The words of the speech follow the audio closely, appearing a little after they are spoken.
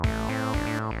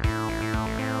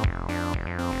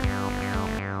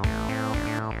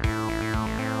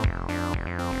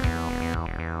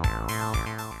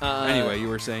Anyway, you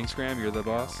were saying, Scram, you're the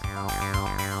boss?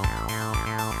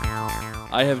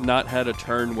 I have not had a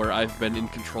turn where I've been in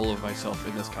control of myself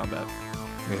in this combat.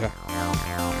 Yeah.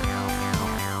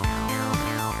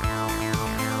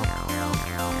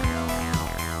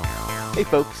 Hey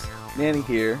folks, Manny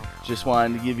here. Just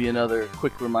wanted to give you another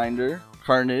quick reminder.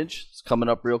 Carnage is coming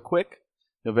up real quick,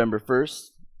 November 1st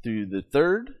through the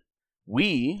 3rd.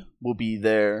 We will be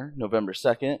there November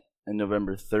 2nd and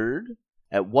November 3rd.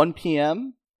 At 1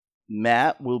 p.m.,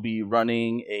 Matt will be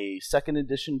running a 2nd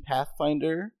edition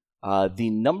Pathfinder. The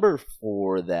number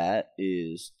for that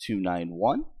is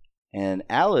 291. And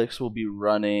Alex will be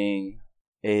running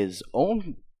his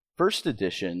own 1st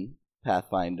edition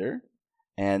Pathfinder.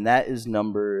 And that is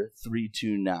number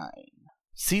 329.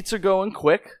 Seats are going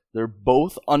quick. They're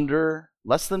both under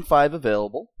less than 5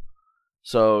 available.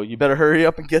 So you better hurry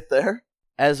up and get there.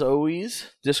 As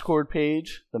always, Discord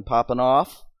page been popping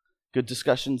off. Good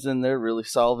discussions in there, really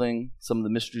solving some of the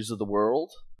mysteries of the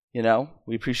world. You know,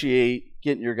 we appreciate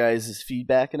getting your guys'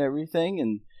 feedback and everything.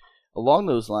 And along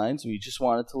those lines, we just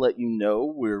wanted to let you know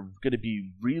we're going to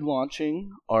be relaunching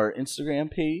our Instagram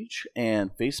page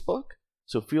and Facebook.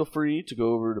 So feel free to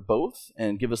go over to both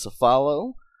and give us a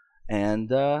follow. And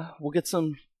we'll get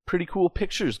some pretty cool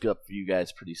pictures up for you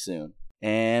guys pretty soon.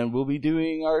 And we'll be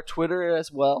doing our Twitter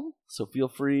as well. So feel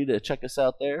free to check us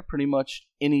out there. Pretty much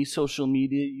any social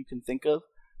media you can think of.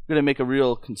 We're going to make a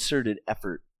real concerted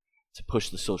effort to push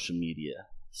the social media.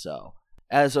 So,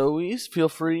 as always, feel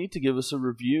free to give us a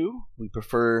review. We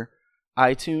prefer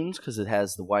iTunes because it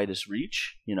has the widest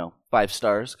reach. 5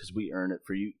 stars because we earn it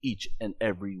for you each and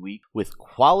every week with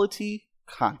quality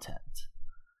content.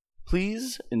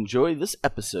 Please enjoy this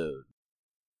episode.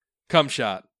 Cum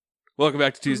shot. Welcome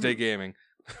back to Tuesday Gaming.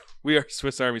 We are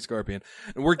Swiss Army Scorpion,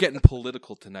 and we're getting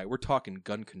political tonight. We're talking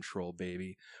gun control,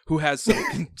 baby. Who has some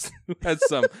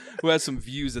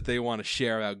views that they want to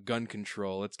share about gun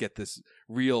control? Let's get this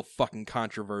real fucking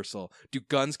controversial. Do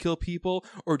guns kill people,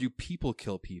 or do people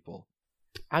kill people?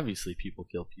 Obviously, people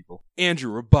kill people.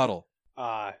 Andrew, rebuttal.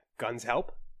 Guns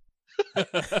help?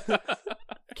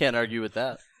 Can't argue with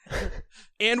that.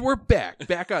 And we're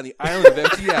back on the island of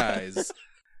empty eyes.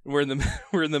 We're in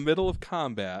the middle of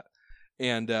combat,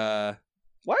 and why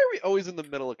are we always in the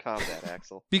middle of combat,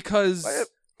 Axel? Because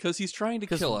he's trying to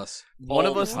kill us. One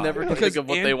of us never can think of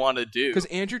what they want to do. Because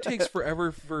Andrew takes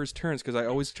forever for his turns. Because I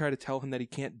always try to tell him that he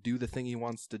can't do the thing he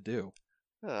wants to do.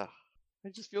 I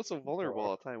just feel so vulnerable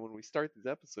all the time when we start these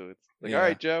episodes. Like, Yeah. all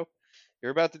right, Joe,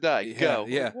 you're about to die. Go.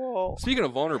 Yeah. Whoa. Speaking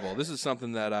of vulnerable, this is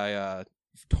something that I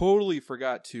totally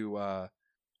forgot to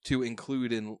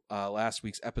include in last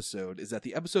week's episode. Is that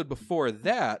the episode before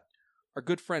that, our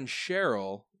good friend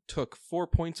Cheryl took 4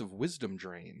 points of wisdom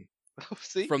drain. Oh,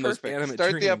 see, from perfect. those animate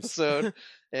Start dreams. the episode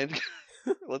and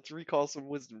let's recall some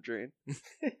wisdom drain.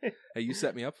 Hey, you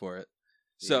set me up for it.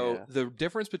 So Yeah. the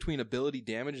difference between ability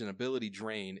damage and ability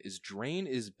drain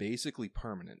is basically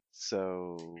permanent.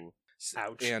 So,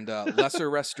 Ouch. And lesser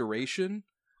restoration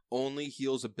only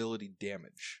heals ability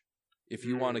damage. If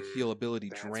you want to heal ability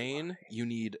that's drain, why. you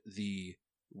need the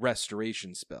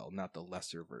restoration spell, not the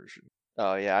lesser version.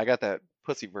 oh yeah, I got that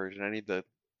pussy version. I need the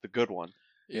good one.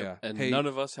 Yeah. And Hey, none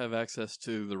of us have access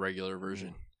to the regular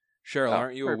version. Cheryl, Oh,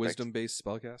 aren't you a perfect. wisdom-based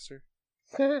spellcaster?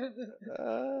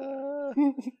 I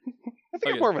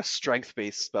think I'm more of a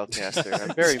strength-based spellcaster.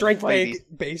 I'm very mighty.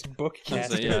 Strength-based book So,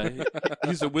 caster. yeah,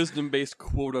 he's a wisdom-based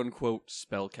quote-unquote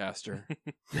spellcaster.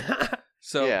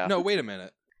 So, Yeah. no, wait a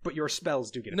minute. But your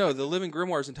spells do get No, the Living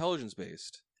Grimoire is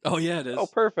intelligence-based. Oh, yeah, it is. Oh,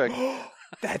 perfect.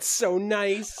 That's so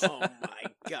nice. Oh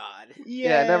my god.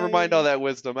 Yeah, never mind all that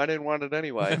wisdom. I didn't want it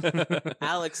anyway.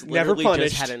 Alex Never literally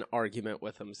punished. just had an argument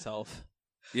with himself.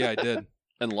 Yeah, I did.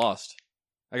 And lost.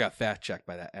 I got fact-checked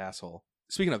by that asshole.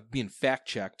 Speaking of being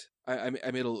fact-checked, I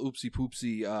made a little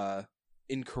oopsie-poopsie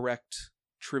incorrect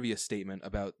trivia statement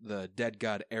about the dead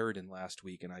god Eridan last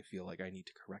week, and I feel like I need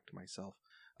to correct myself.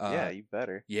 Yeah, you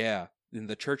better. Yeah, in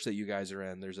the church that you guys are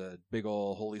in, there's a big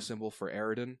old holy symbol for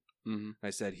Eridan. Mm-hmm. I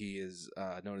said he is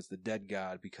known as the dead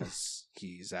god because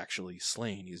he's actually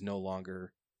slain. He's no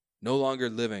longer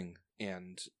living,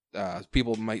 and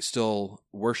people might still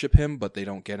worship him, but they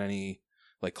don't get any,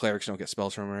 like clerics don't get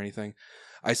spells from him or anything.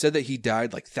 I said that he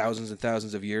died like thousands and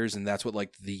thousands of years, and that's what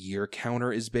like the year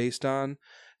counter is based on.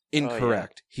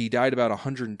 Incorrect. He died about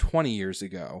 120 years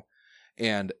ago,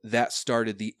 and that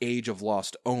started the Age of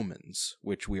Lost Omens,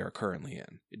 which we are currently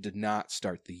in. It did not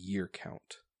start the year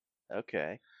count.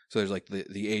 Okay. So there's like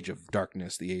the Age of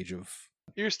Darkness, the Age of...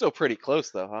 You're still pretty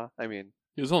close, though, huh? I mean...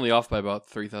 He was only off by about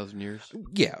 3,000 years.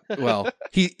 Yeah, well,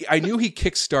 I knew he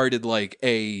kickstarted like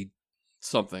a...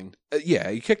 Something. he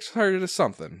kickstarted a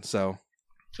something, so...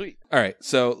 Sweet. All right,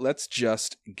 so let's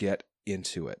just get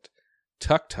into it.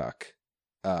 Tuk Tuk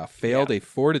failed a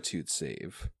fortitude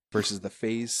save versus the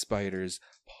phase spider's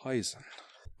poison.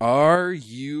 Are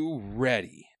you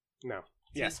ready? No.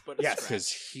 Tis Yes. but a Yes. scratch.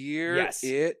 Because here Yes.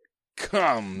 it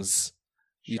comes.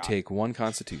 You Shot. take 1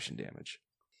 constitution damage.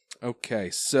 Okay,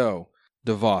 so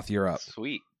Devoth, you're up.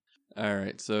 Sweet. All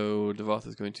right, so Devoth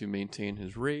is going to maintain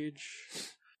his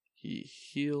rage. He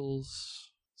heals.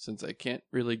 Since I can't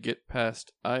really get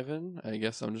past Ivan, I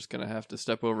guess I'm just going to have to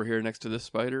step over here next to this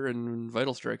spider and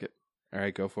Vital Strike it. All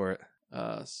right, go for it.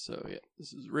 So yeah,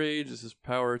 this is Rage, this is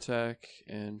Power Attack,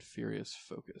 and Furious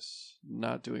Focus.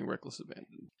 Not doing Reckless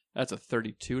Abandon. That's a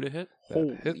 32 to hit.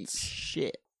 That hits.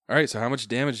 shit. All right, so how much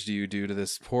damage do you do to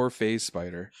this poor phase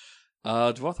spider?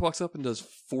 Devoth walks up and does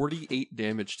 48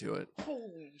 damage to it.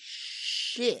 Holy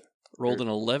shit. Rolled an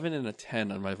 11 and a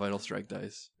 10 on my Vital Strike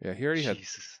dice. Yeah, he already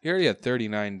Jesus. had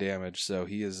 39 damage, so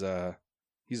he's a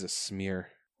smear.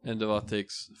 And Devoth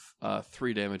takes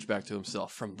 3 damage back to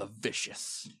himself from the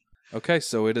Vicious. Okay,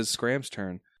 so it is Scram's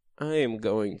turn. I am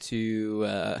going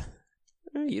to,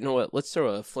 you know what? Let's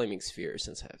throw a Flaming Sphere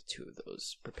since I have 2 of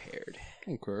those prepared.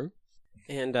 Okay.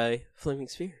 And Flaming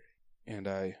Sphere And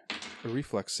a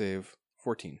reflex save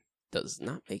 14. does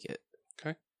not make it.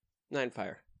 Okay. 9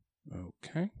 fire.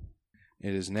 Okay.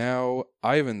 It is now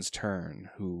Ivan's turn,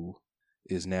 who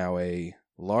is now a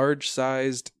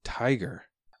large-sized tiger.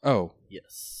 Oh,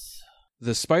 Yes.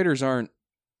 the spiders aren't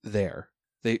there.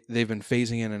 They've been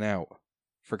phasing in and out.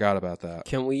 Forgot about that.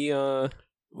 Can we,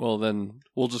 Well, then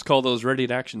we'll just call those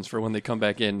readied actions for when they come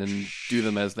back in and do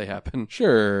them as they happen.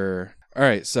 Sure. All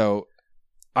right, so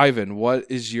Ivan, what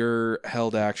is your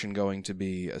held action going to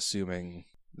be, assuming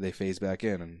they phase back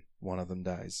in and one of them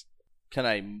dies?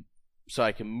 So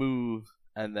I can move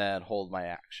and then hold my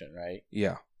action, right?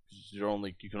 Yeah. You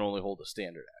can only hold a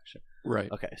standard action. Right.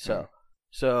 Okay,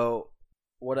 so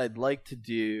what I'd like to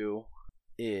do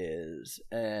is,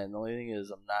 and the only thing is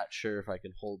I'm not sure if I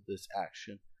can hold this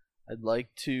action. I'd like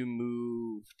to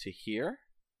move to here,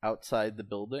 outside the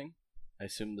building. I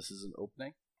assume this is an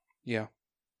opening. Yeah.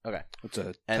 Okay. It's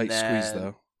a And tight squeeze, then-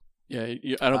 though.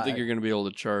 Yeah, I don't think you're going to be able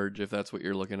to charge if that's what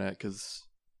you're looking at, because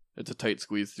it's a tight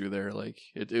squeeze through there. Like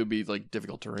it would be like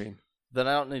difficult terrain. Then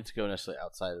I don't need to go necessarily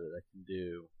outside of it. I can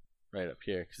do right up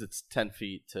here because it's 10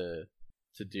 feet to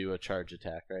do a charge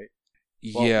attack, right?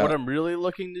 Well, Yeah, what I'm really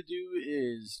looking to do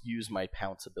is use my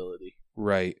pounce ability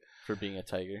right. for being a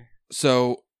tiger.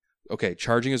 So, okay,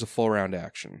 charging is a full round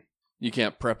action. You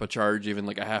can't prep a charge, even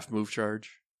like a half move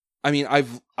charge. I mean,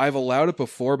 I've allowed it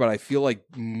before, but I feel like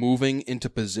moving into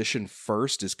position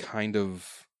first is kind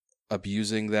of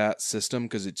abusing that system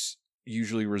because it's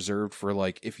usually reserved for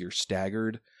like if you're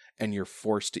staggered and you're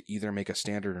forced to either make a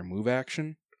standard or move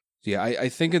action. Yeah, I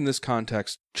think in this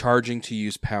context, charging to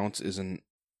use pounce isn't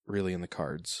really in the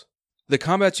cards. The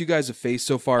combats you guys have faced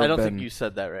so far I have don't been... think you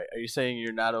said that right. Are you saying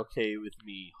you're not okay with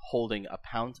me holding a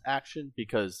pounce action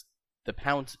because the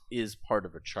pounce is part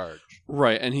of a charge?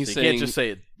 Right, and he's So you saying can't just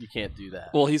say you can't do that.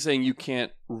 well, he's saying you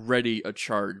can't ready a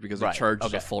charge because a Right, charge is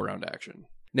okay. a full round action.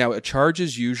 Now, a charge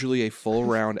is usually a full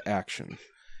round action.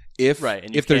 If right,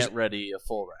 and you if there's can't ready a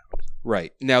full round.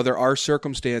 Right. Now, there are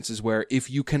circumstances where if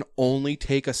you can only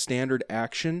take a standard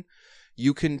action,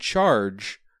 you can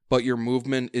charge, but your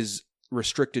movement is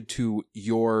restricted to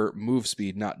your move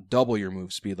speed, not double your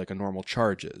move speed like a normal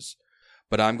charge is.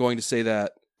 But I'm going to say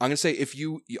if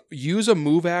you use a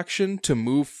move action to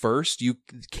move first, you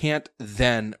can't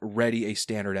then ready a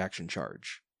standard action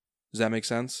charge. Does that make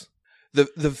sense?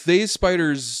 The phase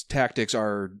spider's tactics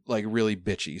are like really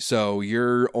bitchy, so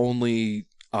your only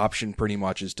option pretty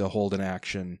much is to hold an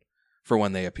action for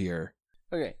when they appear.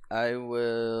 Okay, I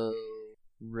will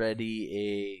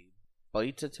ready a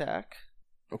bite attack.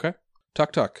 Okay.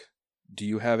 Tuk Tuk, do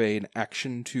you have an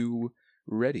action to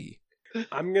ready?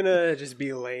 I'm gonna just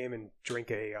be lame and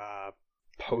drink a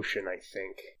potion, I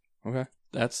think. Okay.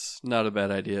 That's not a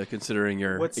bad idea considering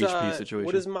your What's HP situation.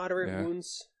 What is moderate Yeah.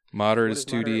 wounds? Moderate What is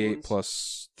is moderate 2d8 wounds?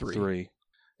 plus 3. 3.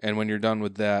 And when you're done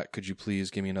with that, could you please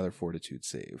give me another fortitude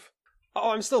save?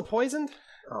 Oh, I'm still poisoned?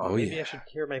 Oh, maybe yeah. I should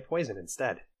cure my poison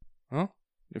instead. Well,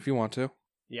 if you want to.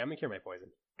 Yeah, I'm gonna cure my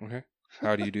poison. Okay.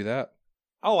 How do you do that?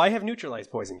 Oh, I have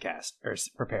neutralized poison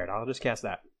prepared. I'll just cast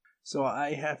that. So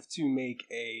I have to make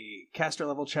a caster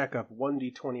level check of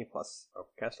 1d20 plus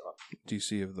caster level.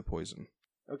 DC of the poison.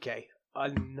 Okay, a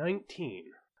 19.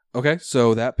 Okay,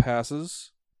 so that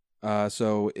passes.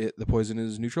 The poison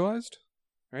is neutralized,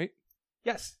 right?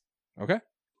 Yes. Okay.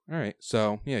 All right.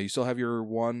 So yeah, you still have your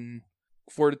one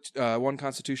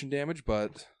Constitution damage,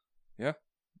 but yeah,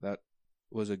 that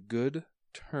was a good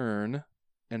turn.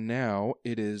 And now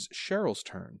it is Cheryl's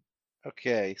turn.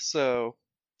 Okay, so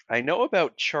I know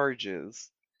about charges,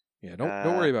 Yeah,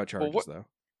 don't worry about charges what- though.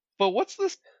 but what's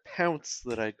this pounce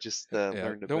that I just Yeah,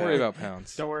 learned about? don't worry about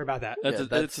pounds. Don't worry about that. That's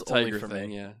a only tiger for thing,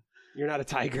 me. yeah. You're not a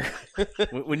tiger.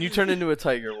 When you turn into a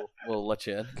tiger, we'll let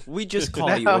you in. We just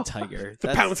call you No. a tiger.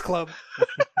 The Pounce Club.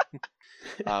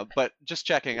 But just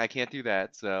checking, I can't do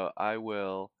that, so I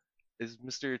will. Is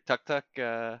Mr. Tuk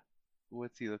Tuk?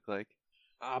 What's he look like?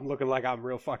 I'm looking like I'm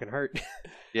real fucking hurt.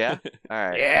 Yeah. All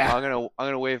right. Yeah. I'm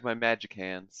gonna wave my magic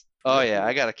hands. Oh yeah,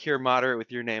 I got a cure moderate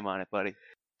with your name on it, buddy.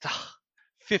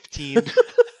 15.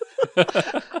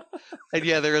 And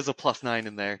yeah, there is a +9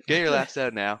 in there. Get your laughs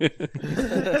out now.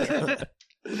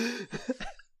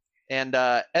 And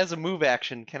as a move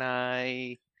action, can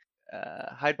I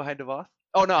hide behind Devoth?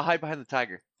 Oh no, hide behind the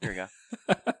tiger. Here we go.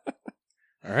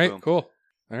 All right, Boom. cool.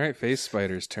 All right, Face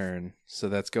Spider's turn. So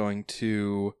that's going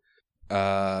to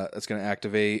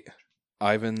activate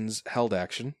Ivan's held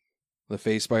action. The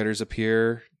Face Spiders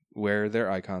appear where their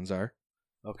icons are.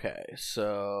 Okay,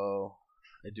 so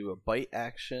I do a bite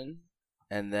action,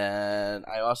 and then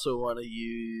I also want to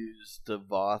use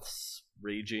Devoth's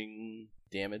raging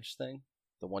damage thing,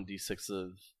 the 1d6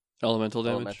 of Elemental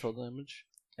damage. elemental damage,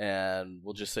 and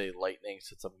we'll just say lightning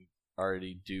since I'm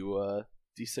already do a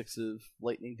d6 of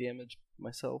lightning damage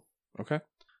myself. Okay,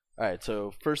 All right,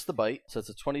 so first the bite, so it's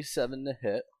a 27 to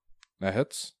hit, that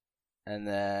hits. and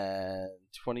then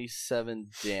 27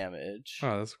 damage.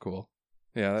 Oh, that's cool.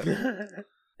 Yeah, that,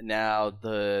 Now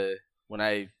when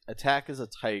I attack as a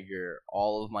tiger,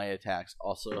 all of my attacks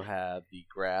also have the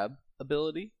grab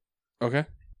ability. okay.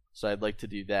 So I'd like to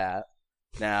do that.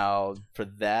 Now for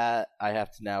that, I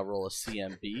have to now roll a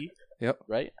CMB. Yep.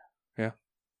 Right? Yeah.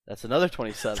 That's another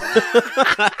 27.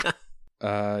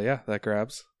 Yeah, that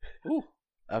grabs. Ooh.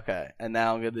 Okay, and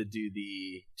now I'm gonna do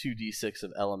the 2d6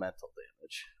 of elemental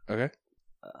damage. Okay.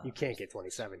 You can't get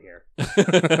 27 here.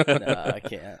 No, I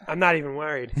can't. I'm not even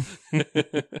worried.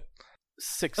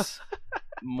 6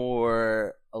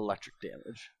 more electric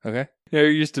damage. Okay. Yeah,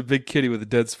 you're just a big kitty with a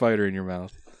dead spider in your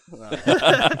mouth.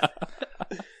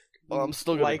 Well, I'm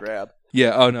still gonna Like- grab.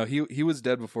 Yeah. Oh no, he was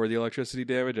dead before the electricity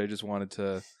damage. I just wanted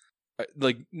to,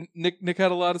 Nick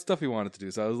had a lot of stuff he wanted to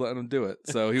do, so I was letting him do it.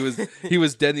 So he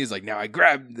was dead. And he's like, now I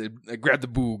grabbed the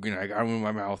boog and I got him in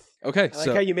my mouth. Okay. I like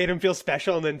So how you made him feel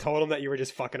special and then told him that you were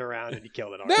just fucking around and you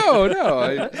killed it already.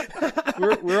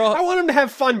 no, we're all I want him to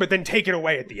have fun, but then take it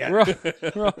away at the end.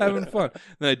 we're all having fun.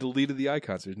 Then I deleted the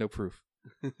icons. There's no proof.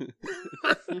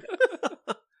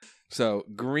 So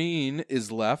Green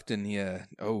is left, and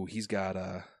he's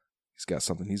got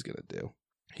something he's gonna do.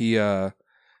 He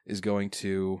is going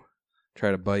to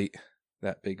try to bite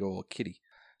that big old kitty.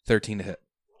 13 to hit.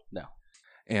 No.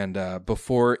 And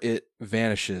before it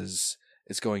vanishes,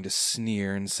 it's going to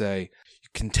sneer and say, "You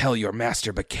can tell your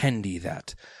master Bakendi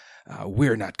that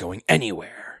we're not going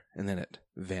anywhere." And then it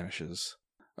vanishes.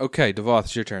 Okay, Devoth,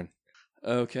 it's your turn.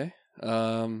 Okay.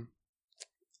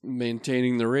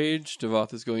 Maintaining the rage,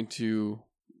 Devoth is going to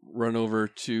run over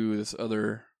to this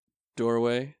other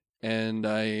doorway, and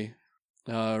I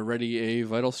ready a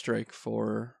vital strike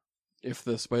for if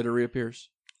the spider reappears.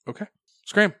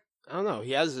 Scram. I don't know.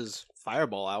 He has his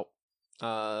fireball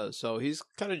out. So he's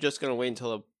kind of just going to wait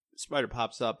until the spider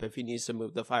pops up. If he needs to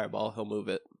move the fireball, he'll move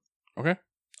it. Okay.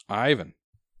 Ivan.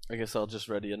 I guess I'll just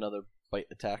ready another bite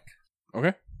attack.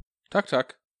 Okay.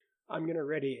 Tuck. I'm going to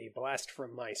ready a blast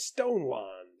from my stone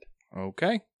wand.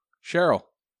 Okay. Cheryl.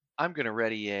 I'm gonna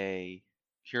ready a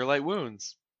Cure Light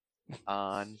Wounds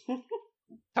on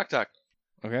Tuk Tuk.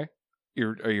 Okay.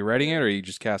 Are you readying it, or are you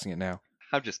just casting it now?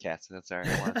 I'm just casting it. Sorry,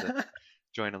 I wanted to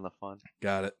join on the fun.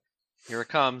 Got it. Here it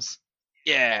comes.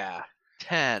 Yeah,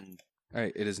 10. All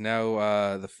right. It is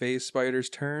now the phase spider's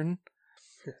turn,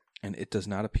 and it does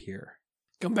not appear.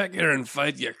 Come back here and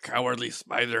fight, you cowardly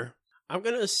spider. I'm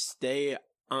going to stay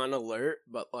on alert,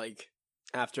 but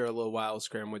after a little while,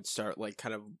 Scram would start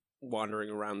kind of wandering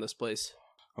around this place.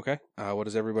 Okay. What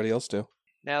does everybody else do?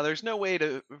 Now, there's no way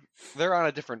to. They're on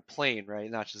a different plane, right?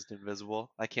 Not just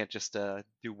invisible. I can't just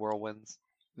do whirlwinds.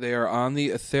 They are on the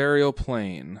ethereal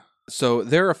plane. So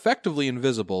they're effectively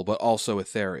invisible, but also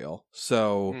ethereal.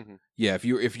 So Mhm. yeah, if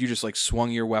you just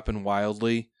swung your weapon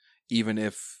wildly, even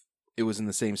if it was in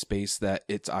the same space that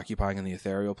it's occupying in the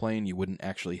ethereal plane, you wouldn't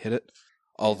actually hit it.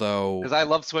 Although Because I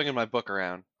love swinging my book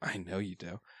around. I know you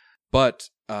do. But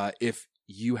if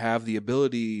you have the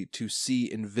ability to see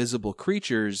invisible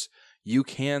creatures, you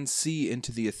can see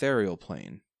into the ethereal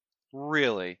plane.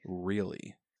 Really?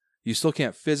 Really. You still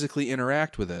can't physically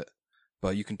interact with it,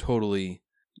 but you can totally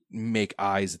make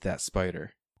eyes at that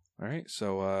spider. All right,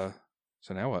 so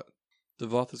now what?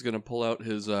 Devoth is going to pull out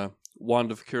his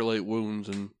wand of Cure Light Wounds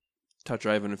and touch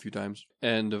Ivan a few times.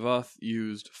 And Devoth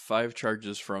used 5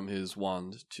 charges from his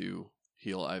wand to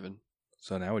heal Ivan.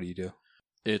 So now what do you do?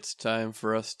 It's time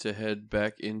for us to head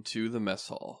back into the mess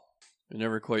hall. We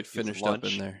never quite finished up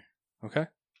in there. Okay.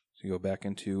 So you go back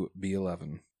into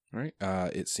B11. All right.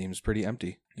 It seems pretty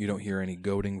empty. You don't hear any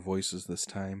goading voices this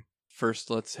time. First,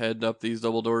 let's head up these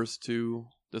double doors to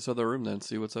this other room then,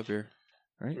 see what's up here.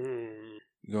 All right.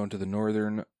 You go into the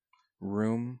northern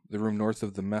room, the room north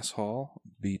of the mess hall,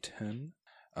 B10.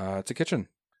 It's a kitchen.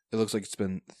 It looks like it's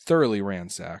been thoroughly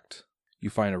ransacked. You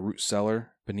find a root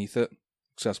cellar beneath it,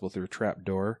 accessible through a trap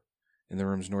door in the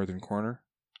room's northern corner.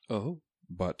 Oh.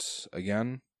 But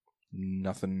again,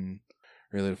 nothing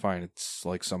really to find. It's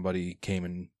like somebody came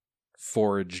and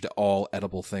foraged all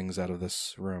edible things out of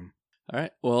this room. All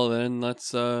right. Well, then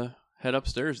let's head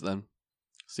upstairs then.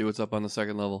 See what's up on the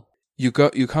second level. You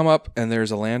come up and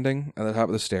there's a landing at the top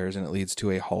of the stairs and it leads to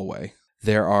a hallway.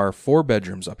 There are 4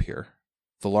 bedrooms up here.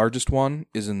 The largest one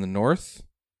is in the north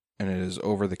and it is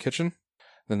over the kitchen.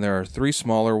 Then there are 3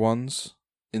 smaller ones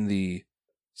in the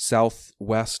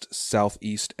southwest,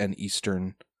 southeast, and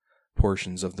eastern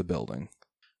portions of the building.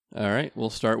 All right. We'll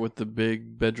start with the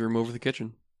big bedroom over the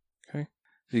kitchen. Okay.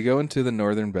 So you go into the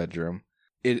northern bedroom.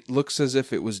 It looks as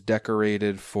if it was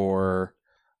decorated for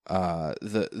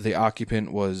the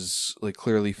occupant was like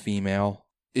clearly female.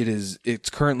 It's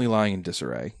currently lying in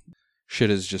disarray.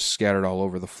 Shit is just scattered all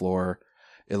over the floor.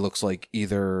 It looks like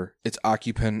either its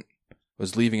occupant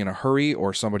was leaving in a hurry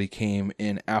or somebody came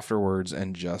in afterwards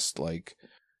and just like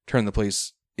turned the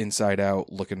place inside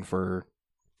out looking for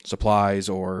supplies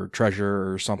or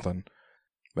treasure or something.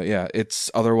 But yeah,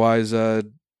 it's otherwise a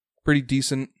pretty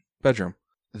decent bedroom.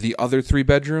 The other 3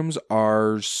 bedrooms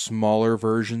are smaller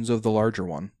versions of the larger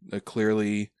one. They're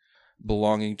clearly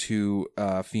belonging to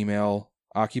female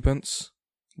occupants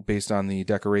based on the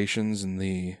decorations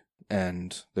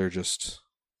and they're just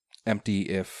empty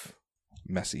if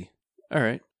messy. All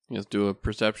right. Let's do a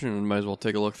perception and might as well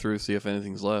take a look through, see if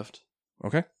anything's left.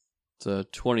 Okay. It's a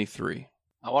 23.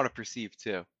 I want to perceive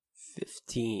too.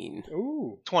 15.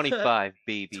 Ooh. 25,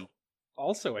 baby.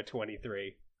 Also a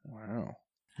 23. Wow.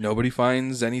 Nobody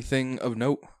finds anything of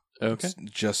note. Okay.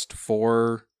 It's just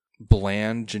 4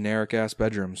 bland, generic-ass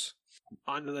bedrooms.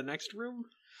 On to the next room?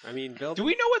 I mean, building? Do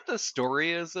we know what the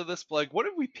story is of this? Like, what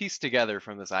have we pieced together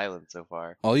from this island so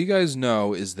far? All you guys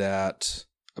know is that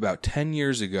about 10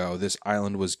 years ago, this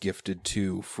island was gifted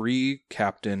to Free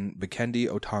Captain Bikendi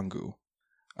Otangu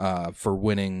for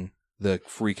winning the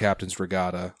Free Captain's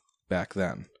Regatta back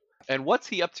then. And what's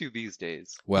he up to these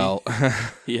days? Well,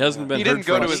 He hasn't been He heard didn't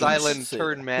go from to his since- island,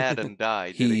 turn mad, and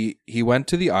die, did he? he went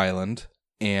to the island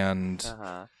and,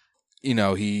 Uh-huh.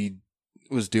 he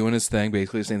was doing his thing,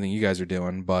 basically the same thing you guys are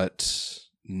doing, but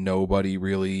nobody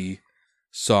really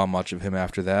saw much of him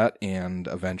after that, and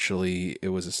eventually it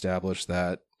was established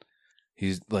that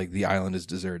he's like the island is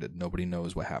deserted. Nobody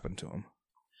knows what happened to him.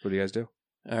 What do you guys do?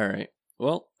 All right.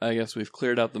 Well, I guess we've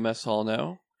cleared out the mess hall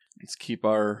now. Let's keep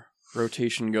our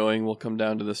rotation going. We'll come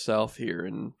down to the south here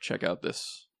and check out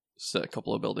this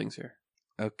couple of buildings here.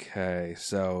 Okay,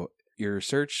 so your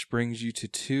search brings you to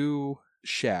 2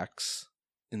 shacks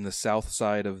in the south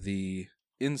side of the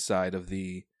inside of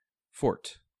the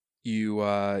fort. You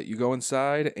go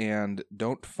inside and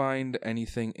don't find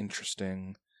anything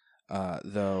interesting,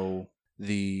 though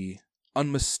the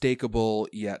unmistakable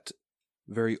yet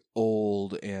very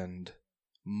old and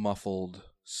muffled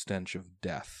stench of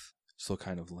death still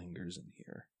kind of lingers in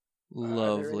here. Are there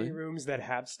Lovely. any rooms that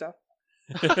have stuff?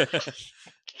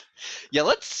 Yeah,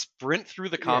 let's sprint through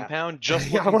the compound just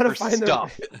Yeah, I looking wanna for find the-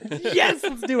 stuff. Yes,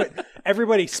 let's do it.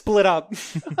 Everybody split up.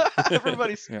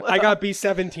 Everybody split I up. got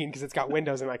B17 because it's got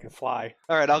windows and I can fly.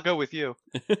 All right, I'll go with you.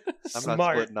 I'm not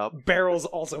Smart. splitting up. Barrels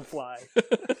also fly.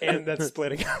 And that's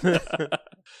splitting up.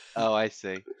 Oh, I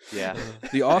see. Yeah.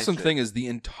 The awesome see. thing is the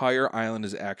entire island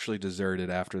is actually deserted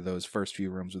after those first few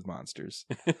rooms with monsters.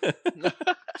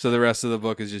 So the rest of the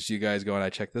book is just you guys going, I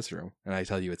check this room, and I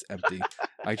tell you it's empty.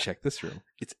 I check this room,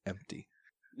 it's empty.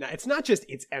 Now, it's not just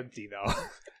it's empty though.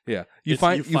 Yeah, You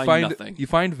find nothing. you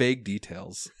find vague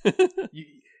details.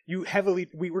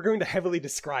 We're going to heavily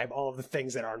describe all of the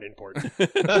things that aren't important.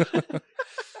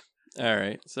 All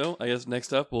right. So I guess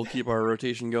next up, we'll keep our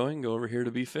rotation going. Go over here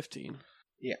to B15.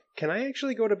 Yeah. Can I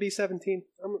actually go to B17?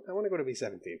 I want to go to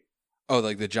B17. Oh,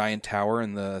 like the giant tower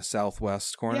in the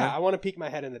southwest corner? Yeah, I want to peek my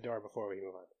head in the door before we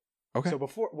move on. Okay. So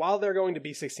while they're going to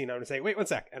B16, I'm going to say, wait 1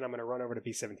 sec, and I'm going to run over to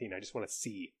B17. I just want to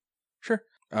see. Sure.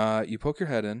 You poke your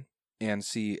head in and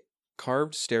see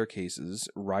carved staircases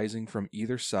rising from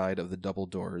either side of the double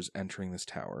doors entering this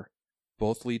tower.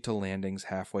 Both lead to landings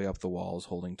halfway up the walls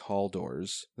holding tall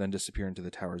doors, then disappear into the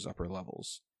tower's upper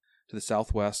levels. To the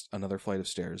southwest, another flight of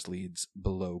stairs leads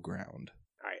below ground.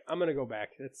 All right, I'm gonna go back.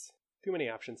 That's too many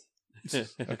options.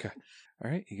 Okay. All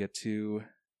right, you get to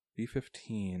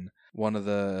B15, one of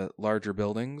the larger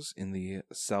buildings in the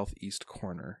southeast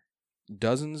corner.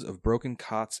 Dozens of broken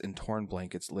cots and torn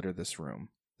blankets litter this room.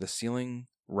 The ceiling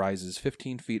rises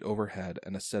 15 feet overhead,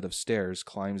 and a set of stairs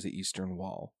climbs the eastern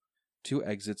wall. 2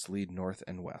 exits lead north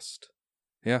and west.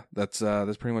 Yeah, that's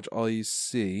pretty much all you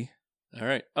see. All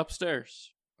right,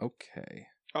 upstairs. Okay.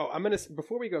 Oh,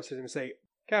 before we go upstairs, I'm gonna say,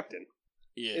 Captain.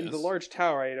 Yes. In the large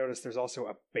tower, I noticed there's also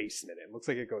a basement. It looks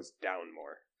like it goes down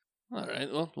more. All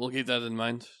right, well, we'll keep that in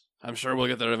mind. I'm sure we'll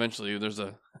get there eventually.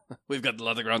 We've got a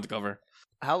lot of ground to cover.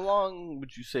 How long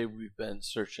would you say we've been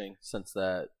searching since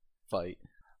that fight?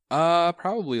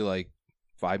 Probably like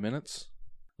 5 minutes.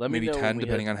 me Maybe know 10, when we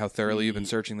depending hit on how thoroughly you've been the-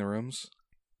 searching the rooms.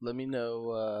 Let me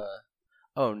know.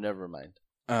 Oh, never mind.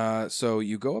 So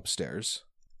you go upstairs,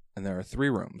 and there are 3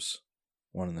 rooms.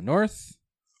 One in the north,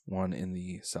 one in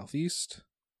the southeast,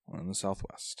 one in the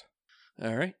southwest.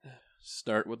 All right,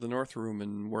 start with the north room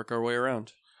and work our way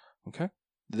around. Okay.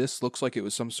 This looks like it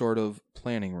was some sort of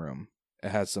planning room. It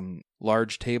has some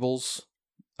large tables.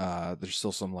 There's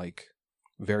still some like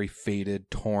very faded,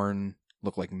 torn,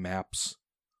 look like maps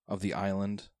of the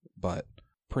island, but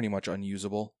pretty much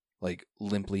unusable. Like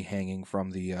limply hanging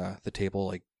from the table,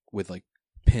 like with like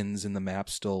pins in the map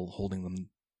still holding them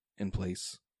in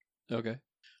place. Okay.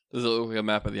 Does it look like a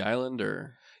map of the island,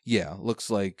 or? Yeah, looks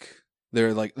like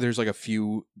there's like a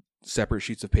few separate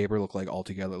sheets of paper look like all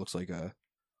together. It looks like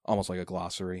almost like a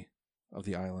glossary of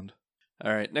the island.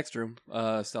 All right, next room,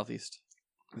 southeast.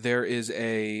 There is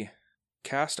a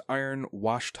cast iron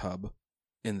wash tub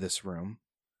in this room,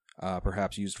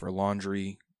 perhaps used for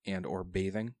laundry and or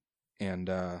bathing, and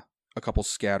a couple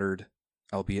scattered,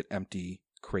 albeit empty,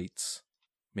 crates.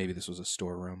 Maybe this was a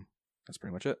storeroom. That's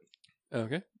pretty much it.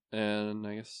 Okay, and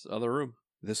I guess other room.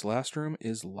 This last room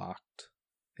is locked.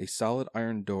 A solid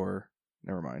iron door.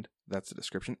 Never mind. That's the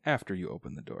description after you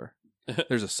open the door.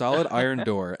 There's a solid iron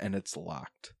door, and it's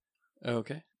locked.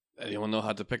 Okay. Anyone know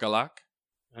how to pick a lock?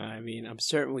 I mean, I'm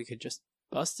certain we could just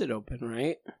bust it open,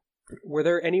 right? Were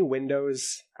there any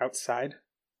windows outside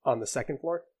on the second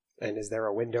floor? And is there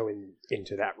a window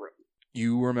into that room?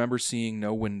 You remember seeing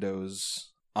no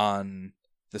windows on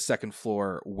the second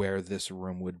floor where this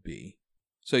room would be.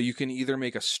 So you can either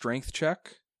make a strength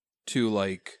check to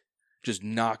like just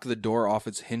knock the door off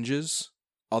its hinges.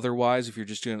 Otherwise, if you're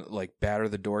just going to like batter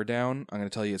the door down, I'm going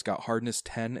to tell you it's got hardness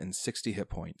 10 and 60 hit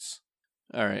points.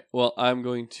 All right. Well, I'm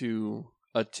going to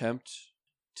attempt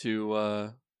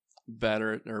to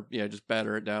batter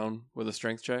it down with a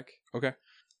strength check. Okay.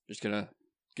 Just gonna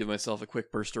give myself a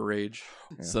quick burst of rage.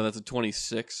 Yeah. So that's a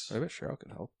 26. I bet Cheryl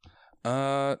could help.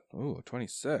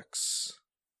 26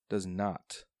 does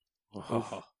not.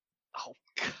 Oh. Oh,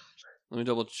 God. Let me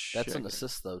double check. That's an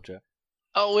assist, though, Jeff.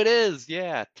 Oh, it is.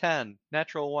 Yeah, 10.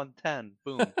 Natural 110.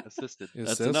 Boom. Assisted.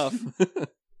 That's Assist? enough.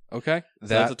 Okay. So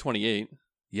that's a 28.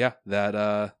 Yeah,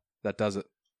 that does it.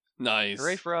 Nice.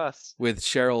 Hooray for us. With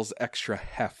Cheryl's extra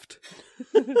heft,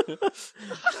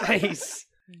 Nice.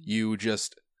 you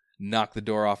just knock the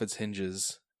door off its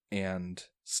hinges and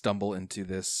stumble into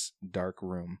this dark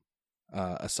room.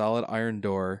 A solid iron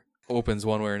door opens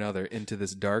one way or another into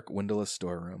this dark, windowless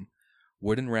storeroom.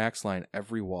 Wooden racks line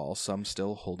every wall, some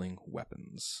still holding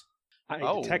weapons. I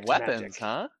Oh, detect weapons, magic.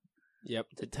 huh? Yep,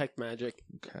 detect magic.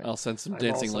 Okay. I'll send some I'm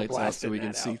dancing also lights out so blasting we can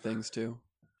that see out. things too.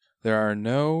 There are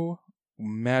no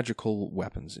magical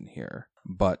weapons in here,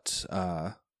 but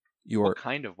your What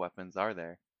kind of weapons are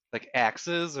there? Like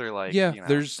axes or like yeah, you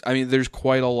know? there's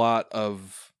quite a lot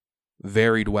of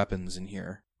varied weapons in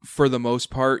here. For the most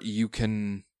part, you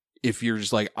can, if you're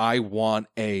just like, I want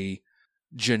a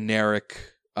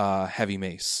generic heavy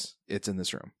mace, it's in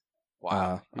this room.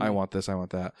 Wow. I want this, I want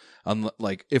that.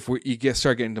 Like if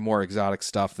start getting to more exotic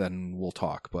stuff, then we'll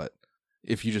talk. But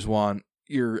if you just want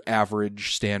your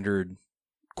average standard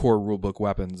core rulebook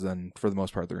weapons, then for the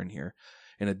most part they're in here.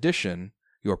 In addition,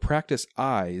 your practice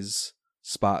eyes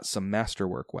spot some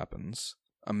masterwork weapons: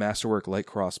 a masterwork light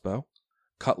crossbow,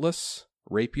 cutlass,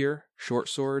 rapier, short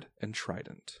sword, and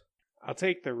trident. I'll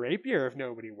take the rapier if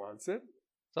nobody wants it.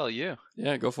 It's all you.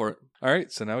 Yeah, go for it. All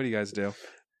right, so now what do you guys do?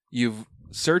 You've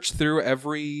searched through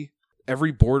every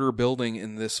border building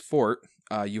in this fort.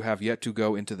 You have yet to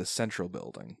go into the central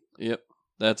building. Yep.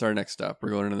 That's our next stop. We're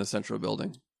going into the central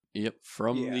building. Yep,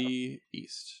 from Yeah. the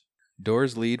east.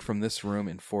 Doors lead from this room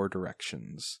in 4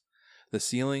 directions. The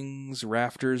ceiling's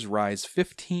rafters rise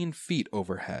 15 feet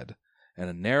overhead, and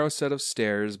a narrow set of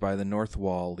stairs by the north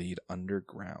wall lead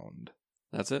underground.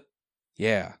 That's it?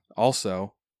 Yeah.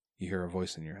 Also, you hear a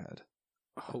voice in your head.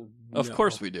 Oh, Of no.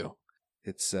 course we do.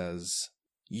 It says,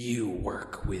 "You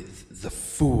work with the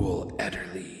fool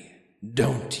Ederly,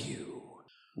 don't you?"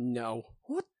 No.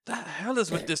 What the hell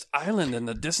is with this island and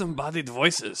the disembodied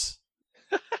voices?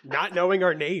 Not knowing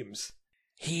our names.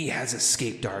 "He has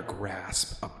escaped our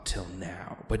grasp up till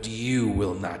now, but you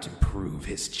will not improve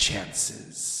his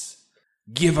chances.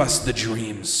 Give us the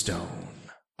Dreamstone."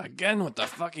 Again with the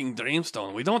fucking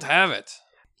Dreamstone. We don't have it.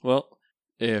 Well,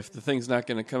 if the thing's not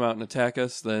going to come out and attack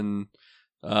us, then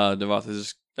Devoth is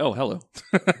just... Oh, hello.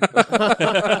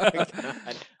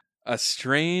 God. A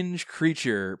strange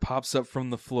creature pops up from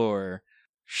the floor,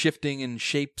 shifting in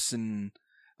shapes and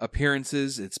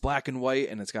appearances. It's black and white,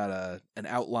 and it's got an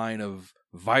outline of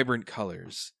vibrant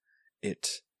colors.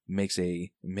 It makes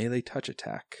a melee touch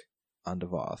attack on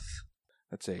Devoth.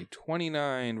 That's a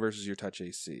 29 versus your touch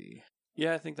AC.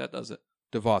 Yeah, I think that does it.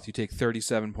 Devoth, you take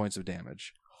 37 points of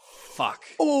damage. Fuck.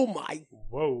 Oh my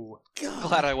Whoa. God.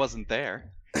 Glad I wasn't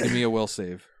there. Give me a will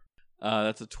save.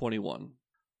 That's a 21.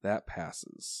 That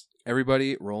passes.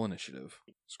 Everybody, roll initiative.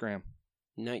 Scram.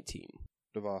 19.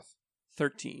 Devoth.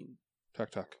 13.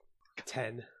 Tuck Tuck.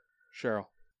 10. Cheryl.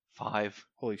 5.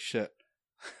 Holy shit.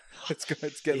 It's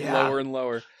getting Yeah. lower and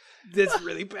lower. That's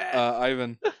really bad.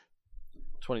 Ivan.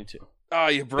 22. Oh,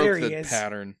 you broke There he the is.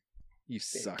 pattern. You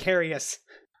suck. Carry us.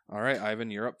 All right,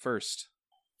 Ivan, you're up first.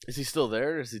 Is he still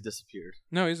there or has he disappeared?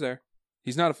 No, he's there.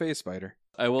 He's not a phase spider.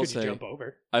 I will Could you say, jump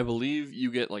over? I believe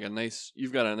you get like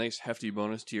you've got a nice hefty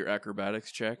bonus to your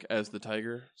acrobatics check as the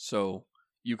tiger, so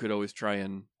you could always try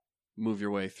and move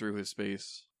your way through his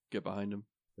space, get behind him.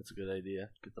 That's a good idea.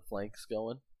 Get the flanks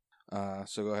going.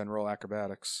 So go ahead and roll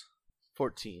acrobatics.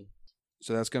 14.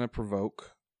 So that's going to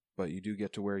provoke, but you do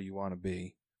get to where you want to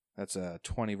be. That's a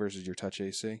 20 versus your touch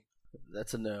AC.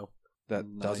 That's a no. That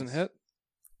Nice. doesn't hit.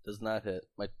 Does not hit.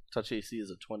 My touch AC is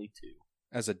a 22.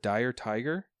 As a dire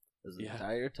tiger? As a Yeah.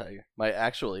 tiger. My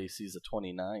actual AC is a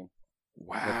 29.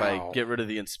 Wow. If I get rid of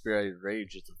the inspired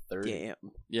rage, it's a 30. Damn.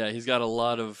 Yeah, he's got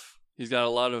like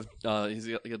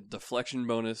a deflection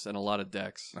bonus and a lot of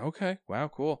dex. Okay. Wow,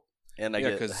 cool. And I Yeah,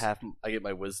 get 'cause- I get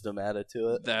my wisdom added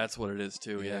to it. That's what it is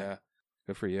too. Yeah.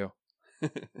 Good for you. All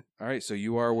right, so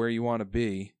you are where you want to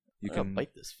be. You I'm gonna can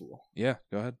bite this fool. Yeah,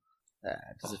 go ahead.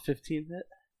 Does a 15 hit?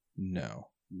 No.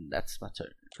 That's my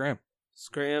turn. Scram.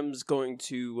 Scram's going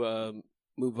to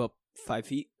move up 5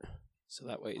 feet, so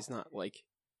that way he's not like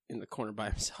in the corner by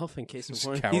himself in case of Just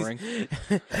one cowering. in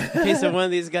case of one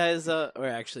of these guys. Or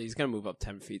actually, he's gonna move up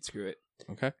 10 feet. Screw it.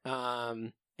 Okay.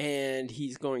 And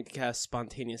he's going to cast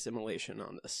spontaneous immolation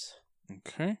on this.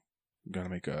 Okay. Gotta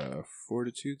make a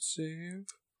fortitude save.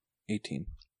 18.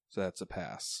 So that's a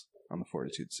pass on the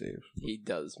fortitude save. He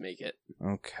does make it.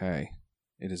 Okay.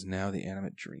 It is now the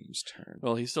animate dream's turn.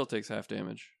 Well, he still takes half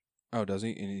damage. Oh, does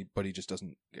he? But he just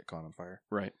doesn't get caught on fire.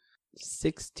 Right.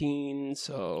 16.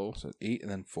 So So 8 and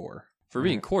then 4. For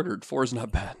being quartered, 4 is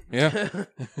not bad. Yeah.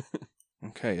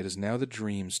 Okay, it is now the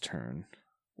dream's turn.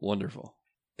 Wonderful.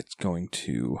 It's going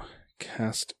to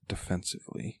cast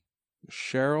defensively.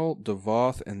 Cheryl,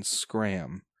 Devoth, and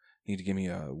Scram need to give me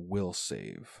a will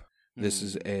save. This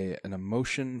is an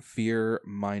emotion, fear,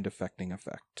 mind affecting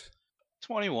effect.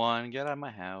 21. Get out of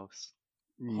my house.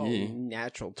 oh, Yeah.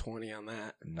 natural 20 on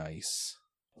that. Nice.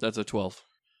 That's a 12.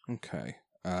 Okay.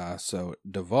 So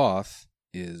Devoth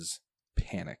is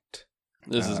panicked.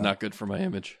 This is not good for my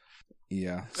image.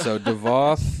 Yeah. So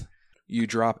Devoth, you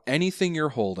drop anything you're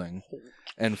holding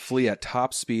and flee at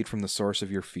top speed from the source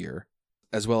of your fear,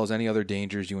 as well as any other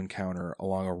dangers you encounter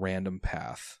along a random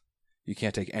path. You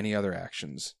can't take any other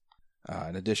actions.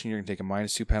 In addition, you're going to take a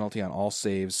 -2 penalty on all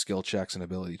saves, skill checks, and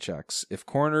ability checks. If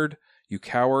cornered, you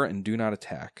cower and do not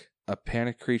attack. A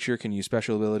panicked creature can use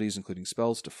special abilities, including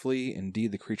spells, to flee.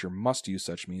 Indeed, the creature must use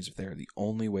such means if they are the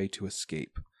only way to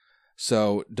escape.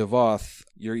 So, Devoth,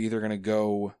 you're either going to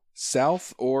go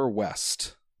south or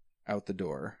west out the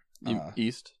door.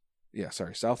 East? Yeah,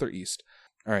 sorry, south or east.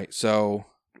 All right, so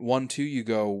 1, 2, you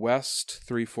go west.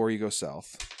 3, 4, you go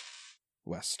south.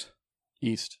 West.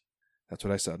 East. That's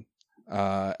what I said.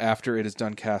 After it is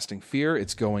done casting fear,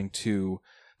 it's going to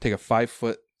take a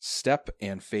 5-foot step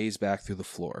and phase back through the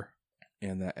floor.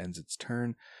 And that ends its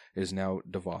turn. It is now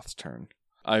Devoth's turn.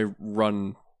 I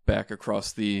run back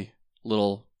across the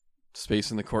little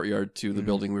space in the courtyard to the Mhm.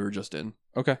 building we were just in.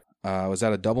 Okay. Was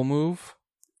that a double move,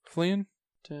 fleeing?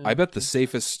 I bet the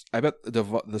safest.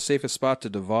 The safest spot to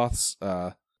Devoth's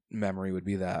memory would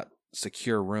be that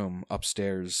secure room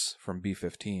upstairs from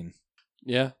B-15.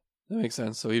 Yeah, that makes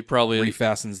sense. So he'd probably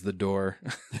Refastens the door.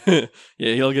 yeah,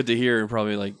 he'll get to hear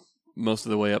probably like most of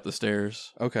the way up the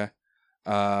stairs. Okay.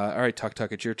 All right, Tuck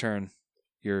Tuck, it's your turn.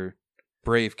 Your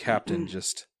brave captain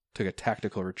just took a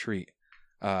tactical retreat.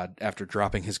 after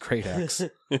dropping his great axe.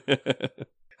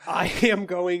 I am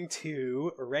going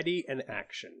to ready an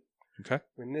action. Okay.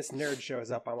 When this nerd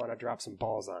shows up, I want to drop some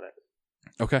balls on it.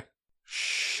 Okay.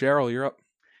 Cheryl, you're up.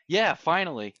 Yeah,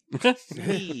 finally.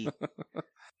 Me.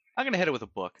 I'm gonna hit it with a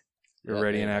book. You're Yeah,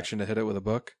 ready in man. action to hit it with a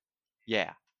book?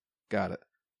 Yeah. Got it.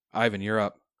 Ivan, you're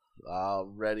up.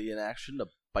 Ready in action to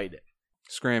bite it.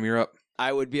 Scram, you're up.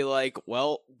 I would be like,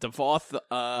 well, Devoth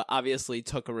obviously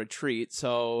took a retreat,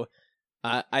 so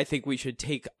I think we should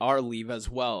take our leave as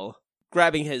well.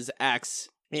 Grabbing his axe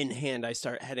in hand, I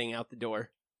start heading out the door.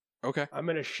 Okay. I'm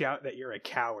going to shout that you're a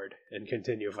coward and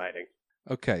continue fighting.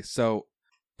 Okay, so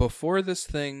before this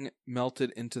thing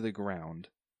melted into the ground,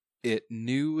 it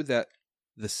knew that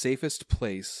the safest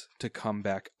place to come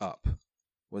back up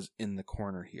was in the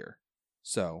corner here.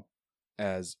 So,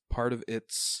 as part of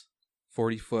its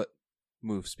 40-foot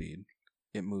move speed,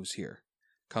 it moves here,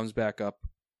 comes back up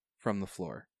from the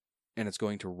floor, and it's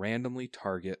going to randomly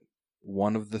target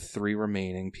one of the 3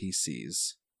 remaining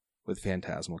PCs with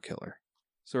Phantasmal Killer.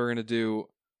 So we're going to do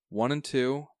 1 and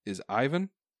 2 is Ivan,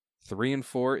 3 and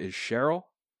 4 is Cheryl,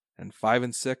 and 5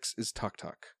 and 6 is Tuk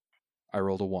Tuk. I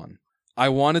rolled a 1. I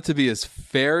want it to be as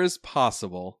fair as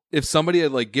possible. If somebody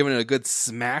had given it a good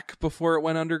smack before it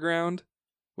went underground,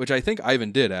 which I think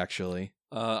Ivan did actually.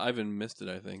 Ivan missed it,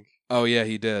 I think. Oh yeah,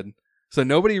 he did. So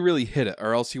nobody really hit it,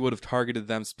 or else he would have targeted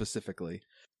them specifically.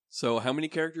 So how many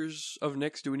characters of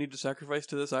Nyx do we need to sacrifice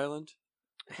to this island?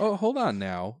 Oh, hold on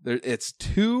now. It's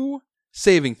 2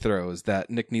 saving throws that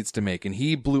Nick needs to make, and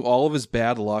he blew all of his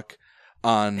bad luck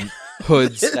on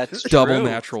Hood's That's double true.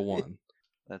 natural 1.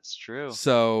 That's true.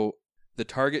 So the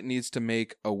target needs to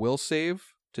make a will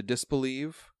save to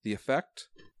disbelieve the effect.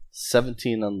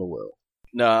 17 on the will.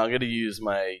 No, I'm going to use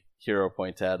my hero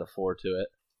point to add a 4 to it.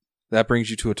 That brings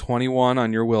you to a 21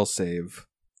 on your will save,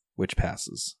 which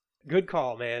passes. Good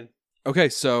call, man. Okay,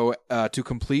 so to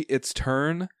complete its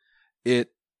turn, it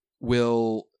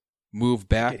will move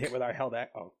back. Get hit with our held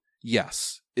act. Oh,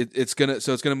 Yes, it's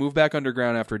gonna move back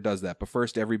underground after it does that. But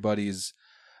first, everybody's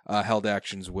held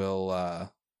actions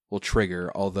will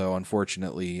trigger. Although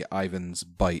unfortunately, Ivan's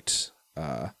bite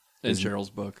And Is-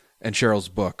 Cheryl's book. and Cheryl's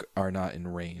book are not in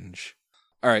range.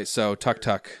 All right, so Tuk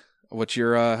Tuk, what's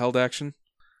your held action?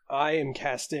 I am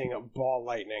casting a ball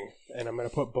lightning, and I'm going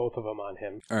to put both of them on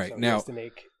him. All right, So he now- has to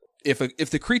make. If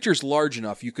the creature's large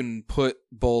enough, you can put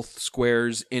both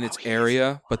squares in its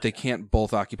area, but they can't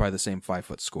both occupy the same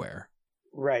 5-foot square.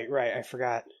 Right. I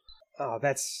forgot. Oh,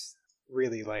 that's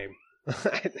really lame.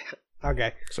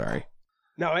 Okay. Sorry.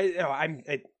 No,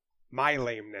 my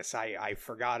lameness. I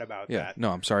forgot about Yeah. that.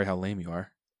 No, I'm sorry how lame you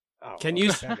are. Oh, Can okay,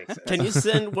 you- that makes sense. Can you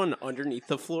send one underneath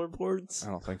the floorboards?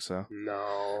 I don't think so.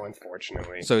 No,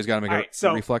 unfortunately. So he's got to make All a right,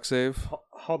 so- reflex save.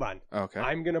 Hold on. Okay.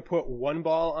 I'm gonna put 1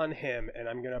 ball on him, and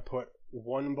I'm gonna put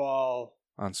 1 ball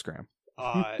On Scram.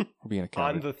 uh, We're being a on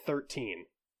coward. the 13.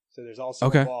 So there's also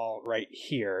Okay. a ball right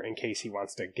here in case he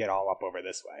wants to get all up over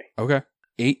this way. Okay.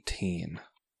 18.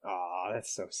 Aw,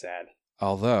 that's so sad.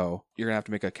 Although, you're going to have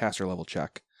to make a caster level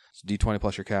check. It's D20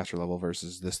 plus your caster level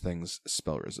versus this thing's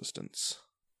spell resistance.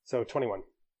 So 21.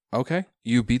 Okay.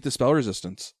 You beat the spell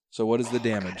resistance. So what is the Oh, God,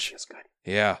 that damage? feels good.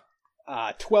 Yeah.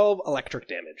 12 electric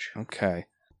damage. Okay.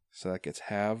 So that gets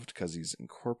halved because he's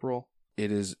incorporeal.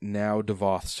 It is now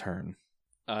Devoth's turn.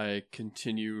 I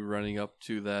continue running up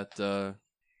to that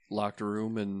locked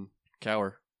room and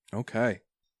cower. Okay.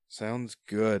 Sounds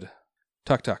good.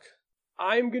 Tuk Tuk.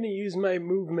 I'm gonna use my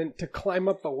movement to climb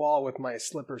up the wall with my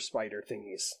slipper spider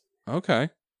thingies. Okay.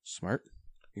 Smart.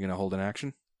 You're going to hold an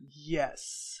action?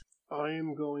 Yes. I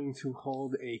am going to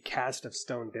hold a cast of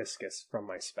stone discus from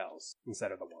my spells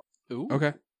instead of the wall. Ooh.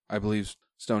 Okay. I believe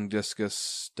Stone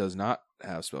Discus does not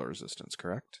have spell resistance,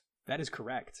 correct? That is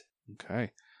correct.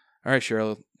 Okay. All right,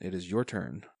 Cheryl, it is your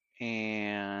turn.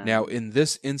 And Now, in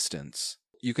this instance,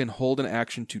 you can hold an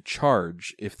action to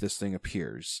charge if this thing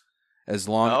appears, as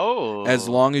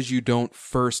long as you don't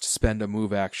first spend a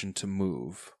move action to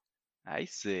move. I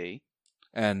see.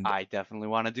 And I definitely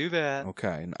want to do that.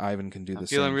 okay, and Ivan can do the I'm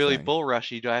same feeling really thing. bull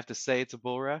rushy. Do I have to say it's a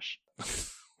bull rush?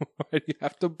 Why do you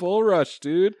have to bull rush,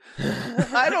 dude?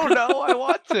 I don't know. I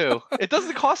want to. It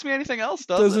doesn't cost me anything else,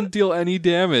 does Doesn't it? deal any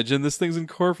damage, and this thing's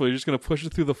incorporeal. You're just gonna push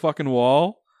it through the fucking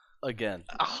wall. Again.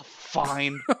 Oh,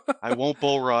 fine. I won't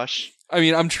bull rush. I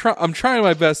mean, I'm trying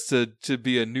my best to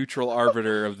be a neutral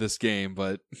arbiter of this game,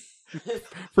 but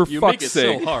for You fuck's make it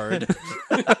sake, so hard.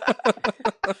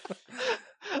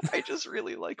 I just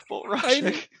really like bull I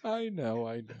rushing.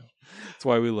 know. That's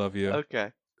why we love you.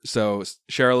 Okay. So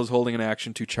Cheryl is holding an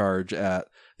action to charge at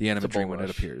the It's a animatry bull when it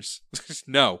rush. appears.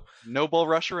 No. No bull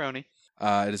rusheroni.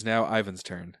 It is now Ivan's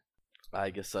turn. I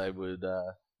guess I would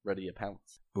ready to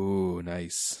pounce. Ooh,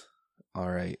 nice.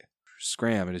 All right.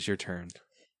 Scram, it is your turn.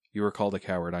 You were called a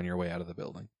coward on your way out of the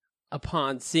building.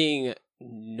 Upon seeing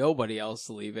nobody else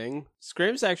leaving,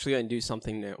 Scrim's actually going to do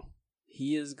something new.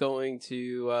 He is going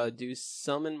to do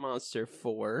Summon Monster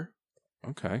 4,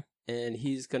 Okay. and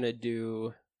he's going to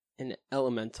do an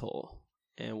Elemental,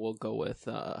 and we'll go with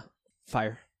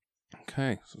Fire.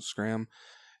 Okay, so Scram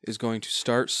is going to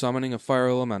start summoning a fire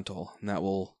elemental, and that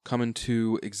will come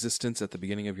into existence at the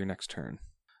beginning of your next turn.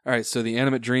 All right, so the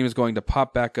animate dream is going to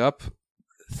pop back up,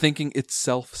 thinking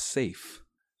itself safe.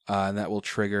 And that will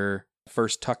trigger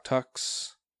first Tuk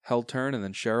Tuk's held turn, and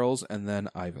then Cheryl's, and then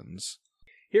Ivan's.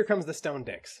 Here comes the Stone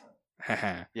Dicks.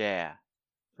 Haha, Yeah.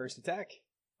 First attack.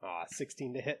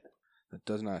 16 to hit. that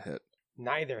does not hit.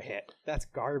 Neither hit. That's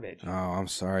garbage. Oh, I'm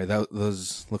sorry.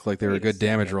 Those look like they were Wait a good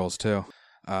damage second. rolls, too.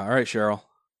 All right, Cheryl.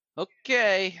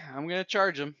 Okay, I'm gonna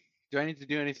charge him. Do I need to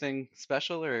do anything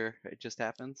special, or it just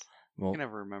happens? I Well, can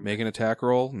never remember. make an attack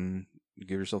roll and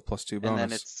give yourself +2 bonus. And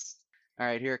then it's all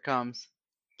right. Here it comes.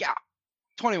 Yeah,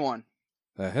 21.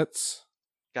 That hits.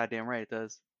 Goddamn right it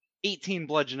does. 18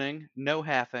 bludgeoning, no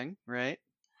halving. Right.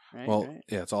 Right. Well, right.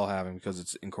 yeah, it's all having because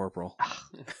it's incorporeal.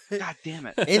 God damn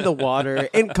it. In the water,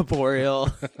 incorporeal.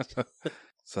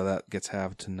 So that gets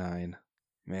halved to 9.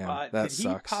 Man, that did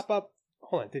sucks. he pop up?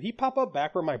 Hold on. Did he pop up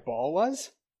back where my ball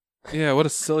was? Yeah, what a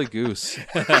silly goose.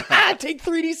 Take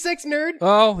 3d6, nerd.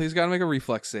 Oh, he's got to make a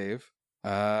reflex save.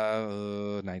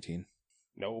 19.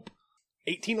 Nope.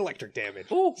 18 electric damage.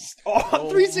 Ooh. Oh,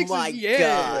 3 6s. my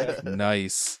Yeah. God.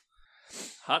 Nice.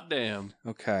 Hot damn.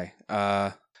 Okay.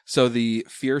 So the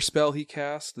fear spell he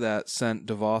cast that sent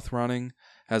Devoth running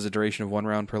has a duration of 1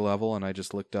 round per level, and I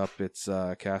just looked up its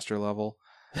caster level.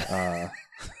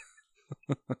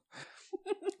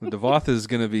 Devoth is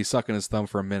going to be sucking his thumb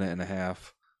for a minute and a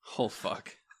half. Oh,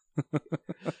 fuck.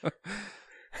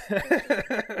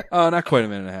 Not quite a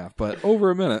minute and a half, but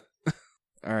over a minute.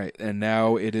 All right, and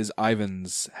now it is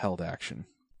Ivan's held action.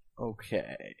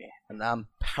 Okay. And I'm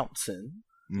pouncing,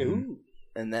 Mhm. Ooh.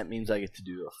 and that means I get to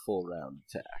do a full round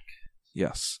attack.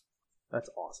 Yes, That's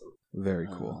awesome. very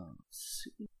cool. Let's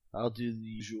see. I'll do the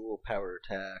usual power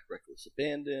attack, reckless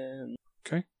abandon.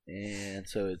 Okay. And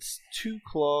so it's 2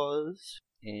 claws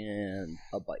and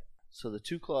a bite. So the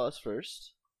 2 claws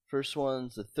first. First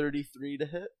one's a 33 to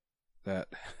hit That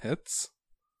hits.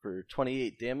 for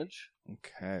 28 damage.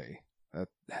 Okay, that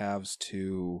halves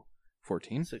to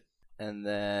 14. And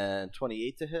then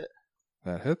 28 to hit.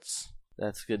 That hits.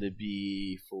 That's going to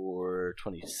be for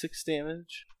 26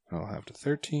 damage. I'll have to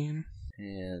 13.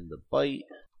 And the bite,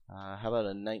 how about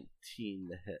a 19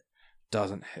 to hit?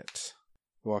 Doesn't hit.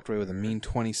 Walked away with a mean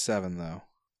 27, though.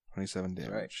 27 That's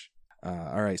damage.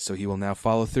 All right, so he will now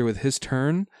follow through with his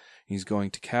turn. He's going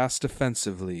to cast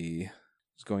defensively.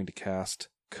 He's going to cast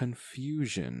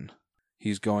Confusion.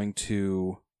 He's going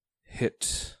to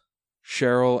hit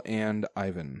Cheryl and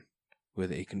Ivan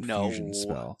with a Confusion No.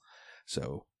 spell.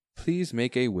 So please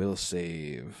make a will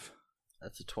save.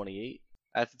 That's a 28.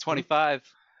 That's a 25.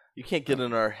 You can't get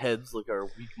in our heads like our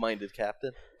weak-minded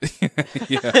captain.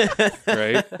 Yeah,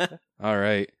 right? All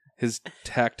right. His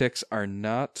tactics are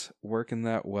not working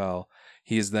that well.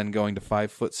 He is then going to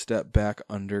 5-foot step back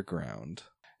underground.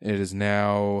 It is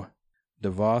now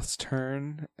Devoth's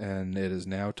turn, and it is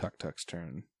now Tuk Tuk's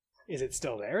turn. Is it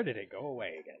still there or did it go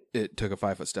away again? It took a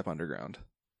 5-foot step underground.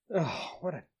 Oh,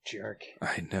 what a jerk.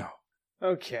 I know.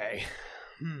 Okay.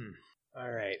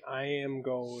 Alright, I am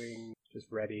going just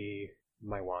ready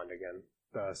my wand again.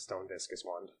 The Stone Discus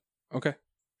wand. Okay.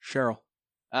 Cheryl.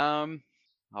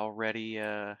 Already,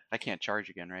 I can't charge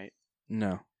again, right?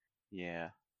 No. Yeah.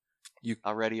 You-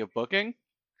 Already a booking?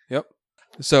 Yep.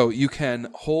 So you can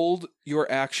hold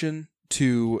your action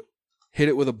to hit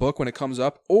it with a book when it comes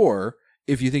up, or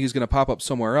if you think he's going to pop up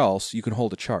somewhere else, you can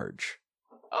hold a charge.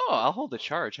 Oh, I'll hold the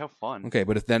charge. How fun. Okay,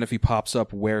 but if he pops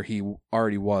up where he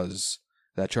already was,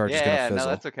 that charge is going to Yeah, fizzle. no,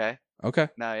 that's okay. Okay.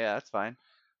 No, yeah, that's fine.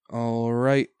 All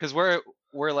right. Because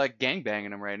we're like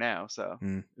gangbanging him right now, so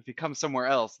Hmm. if he comes somewhere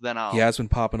else, then I'll... He has been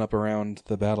popping up around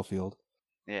the battlefield.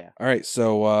 Yeah. All right,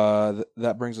 so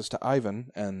that brings us to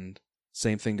Ivan, and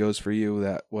same thing goes for you.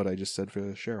 That what I just said for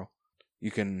Cheryl.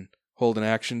 You can hold an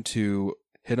action to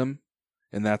hit him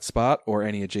in that spot or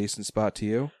any adjacent spot to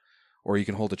you, or you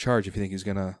can hold a charge if you think he's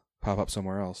gonna pop up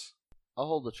somewhere else. I'll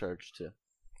hold the charge too.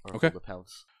 Or Okay. hold the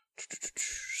pounce.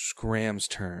 Scram's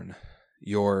turn.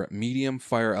 Your medium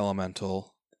fire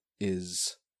elemental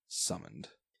is summoned.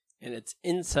 And it's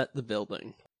inset the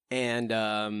building. And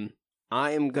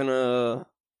I am gonna...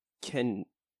 Can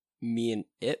me and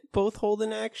it both hold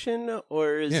an action?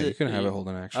 Or is Yeah, it... you can have it hold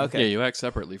an action. Okay. Yeah, you act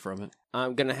separately from it.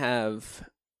 I'm gonna have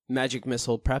Magic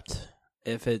Missile prepped.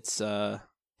 if it's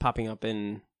popping up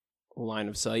in line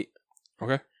of sight.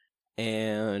 Okay.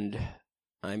 And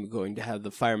I'm going to have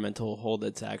the fire mental hold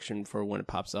its action for when it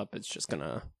pops up. It's just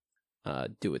gonna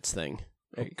do its thing.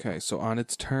 Okay, so on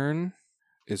its turn,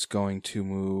 it's going to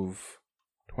move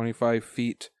 25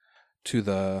 feet to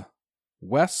the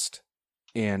west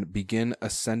and begin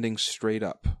ascending straight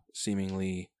up,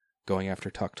 seemingly going after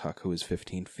Tuk Tuk, who is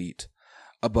 15 feet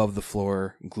above the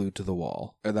floor, glued to the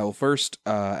wall. And that will first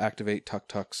activate Tuk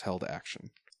Tuk's held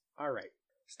action. All right.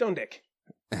 Stone Dick.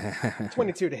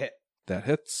 22 to hit. That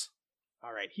hits.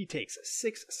 All right. He takes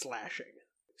 6 slashing.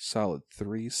 Solid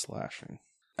 3 slashing.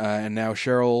 And now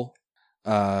Cheryl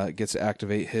gets to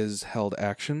activate his held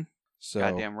action. So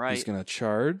Goddamn right. he's going to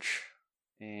charge.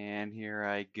 And here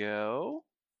I go.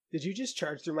 Did you just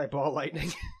charge through my ball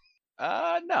lightning?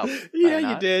 No. Yeah, Why you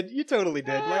not? did. You totally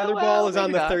did. My other well, ball is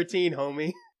on maybe the not. 13,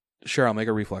 homie. Cheryl, make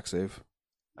a reflex save.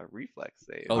 A reflex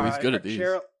save. Oh, he's good at these.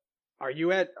 Cheryl, are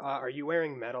you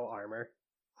wearing metal armor?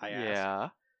 I asked. Yeah.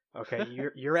 Okay,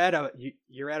 you're at a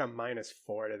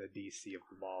 -4 to the DC of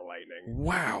the ball lightning.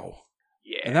 Wow.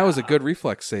 Yeah. And that was a good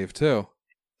reflex save, too.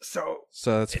 So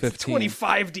So that's it's 15.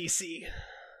 25 DC.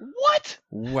 What?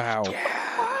 Wow.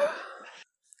 Yeah.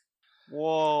 Whoa.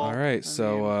 All right,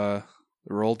 so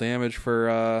roll damage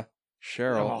for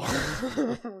Cheryl.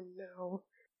 Oh no.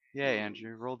 Yeah,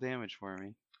 Andrew, roll damage for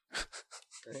me.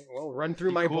 Okay, well, run through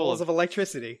Be my cool balls if- of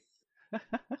electricity.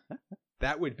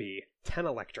 That would be 10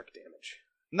 electric damage.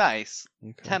 Nice.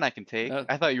 Okay. 10 I can take. That-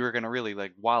 I thought you were going to really,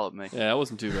 wallop me. Yeah, that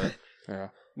wasn't too bad. Yeah.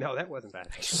 No, that wasn't bad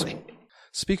actually.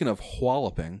 Speaking of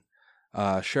walloping,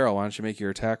 Cheryl, why don't you make your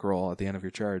attack roll at the end of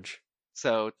your charge?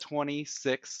 So,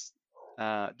 26. Do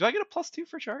I get a +2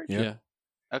 for charge? Yeah. Yeah.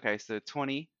 Okay, so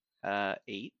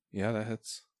 28 Yeah, that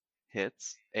hits.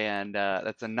 hits. And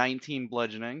that's a 19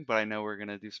 bludgeoning, but I know we're going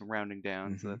to do some rounding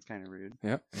down, so Mhm. that's kind of rude.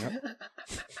 Yep.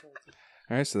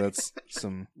 All right, so that's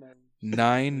some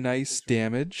 9 nice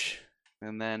damage,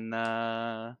 And then,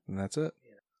 and that's it.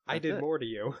 I That's did it. more to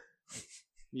you.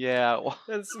 yeah, well,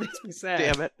 That makes me sad.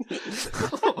 damn it.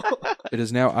 It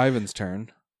is now Ivan's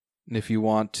turn. And if you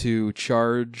want to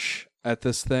charge at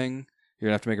this thing, you're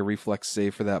going to have to make a reflex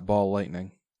save for that ball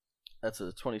lightning. That's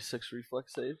a 26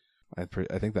 reflex save. I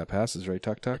think that passes, right,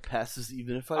 Tuk It Tuk? passes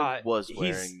even if I was he's-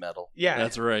 wearing metal. Yeah,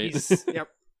 That's right. Yep.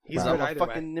 He's I'm good a either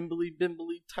fucking way. nimbly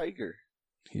bimbly tiger.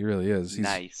 He really is. He's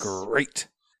Nice. great.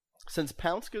 Since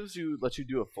Pounce lets you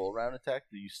do a full round attack,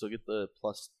 do you still get the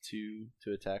 +2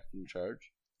 to attack from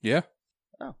charge? Yeah.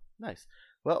 Oh, nice.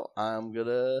 Well, I'm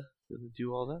gonna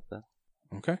do all that then.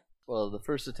 Okay. Well, the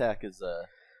first attack is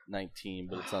 19,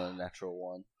 but it's on a natural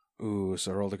one. Ooh,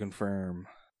 so roll to confirm.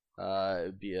 It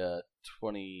would be a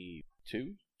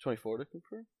 22, 24 to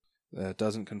confirm. That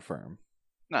doesn't confirm.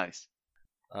 Nice.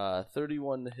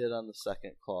 31 to hit on the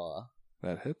second claw.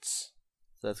 That hits.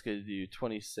 So that's going to do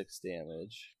 26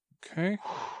 damage. Okay.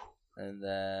 And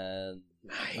then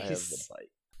I have the Nice. bite.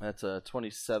 That's a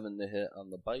 27 to hit on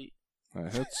the bite.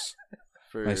 That hits.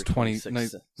 For Nice 20.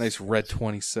 26. Nice red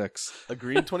 26. A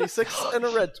green 26 and a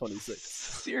red 26.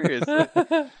 Seriously.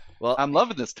 Well, I'm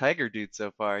loving this tiger dude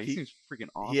so far. He He- seems freaking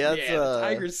awesome. he adds, Yeah, the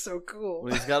tiger's so cool.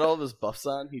 when he's got all of his buffs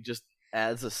on, he just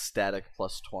adds a static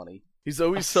 +20. He's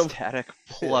always some Static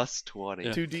plus 20.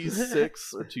 Yeah.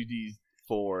 2d6 or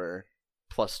 2d4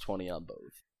 +20 on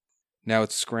both. Now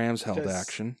it's Scram's held Just-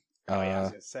 action. Oh, yeah, I was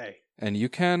gonna say. And you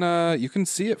can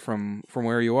see it from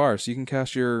where you are, so you can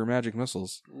cast your magic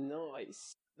missiles.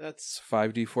 Nice. That's It's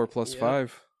 5d4 plus Yeah.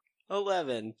 5.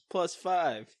 11 plus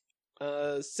 5.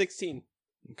 16.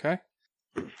 Okay.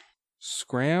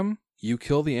 Scram, you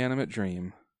kill the animate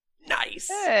dream. Nice.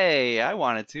 Hey, I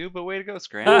wanted to, but way to go,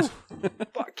 Scram.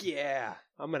 Fuck yeah.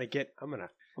 I'm gonna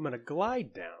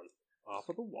glide down off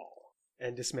of the wall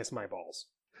and dismiss my balls.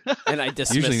 And I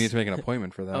dismiss. Usually need to make an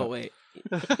appointment for that. Oh, wait.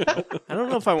 I don't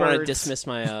know if I want to Birds. dismiss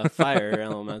my fire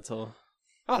elemental.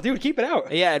 Oh, dude, keep it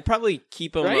out. Yeah, I'd probably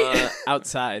keep them Right?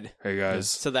 outside. Hey guys,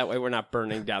 So that way we're not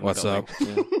burning down what's the up?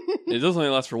 building. It does only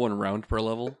last for 1 round per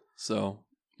level, so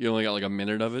you only got like a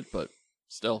minute of it, but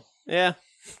still. Yeah.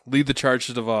 Lead the charge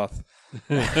to Devoth.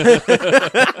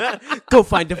 Go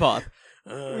find Devoth.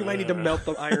 We might need to melt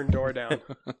the iron door down.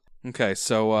 Okay,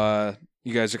 so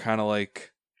you guys are kind of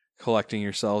like collecting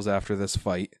yourselves after this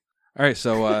fight. All right,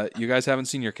 so you guys haven't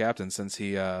seen your captain since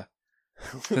he yeah,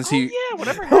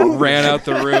 whatever ran out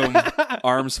the room,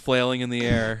 arms flailing in the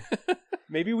air.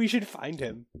 Maybe we should find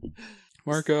him.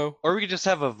 Marco, Or we could just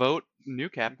have a vote, new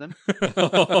captain.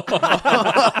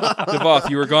 Devoth,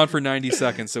 you were gone for 90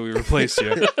 seconds, so we replaced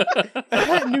you.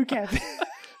 New captain.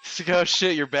 Oh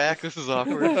shit, you're back. This is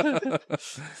awkward.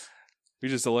 We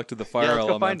just elected the fire let's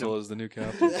go find elemental him. as the new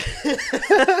captain.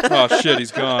 Oh shit,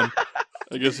 he's gone.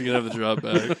 I guess you can have the job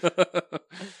back.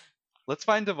 Let's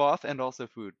find Devoth and also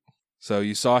food. So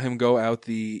you saw him go out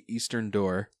the eastern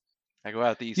door. I go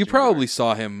out the east. You probably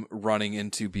saw him running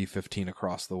into B-15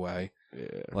 across the way.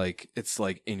 Yeah. Like, it's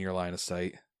like in your line of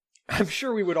sight. I'm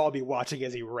sure we would all be watching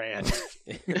as he ran.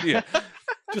 Yeah.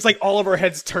 Just like all of our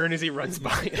heads turn as he runs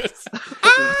by us.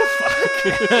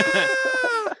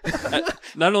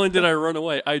 Not only did I run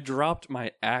away, I dropped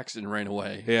my axe and ran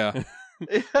away. Yeah.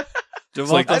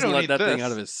 Devoth like, I doesn't don't let need that thing this.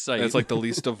 out of his sight. It's like the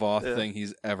least Devoth Yeah. thing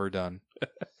he's ever done.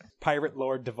 Pirate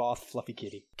Lord Devoth Fluffy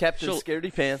Kitty. Captain She'll-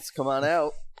 Scaredy Pants, come on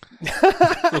out.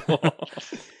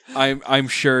 I'm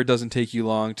sure it doesn't take you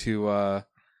long to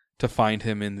find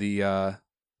him in the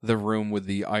room with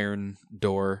the iron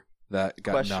door that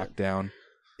got Question. knocked down.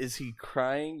 Is he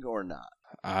crying or not?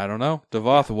 I don't know.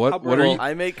 Devoth, How what are well, you?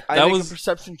 I make That a was-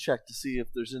 perception check to see if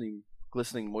there's any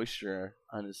glistening moisture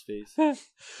on his face.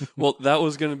 Well, that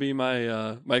was going to be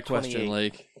my my question. 28.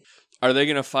 Like, are they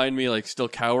going to find me like still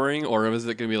cowering, or is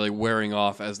it going to be like wearing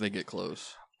off as they get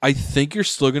close? I think you're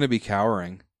still going to be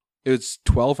cowering. It's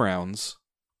 12 rounds.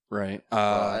 Right.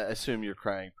 Well, I assume you're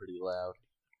crying pretty loud.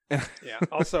 Yeah.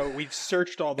 Also, we've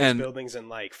searched all those And- buildings in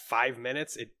like 5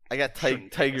 minutes. I got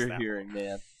Shouldn't take us tiger that hearing,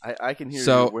 man. I can hear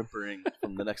So- you whimpering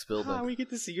from the next building. we get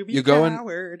to see you be You go in-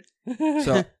 coward.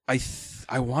 So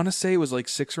I want to say it was like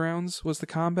 6 rounds was the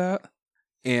combat,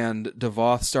 and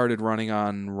Devoth started running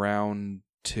on round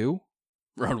 2,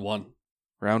 Round one.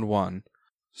 round 1.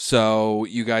 So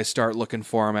you guys start looking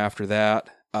for him after that.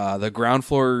 The ground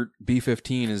floor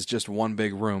B-15 is just one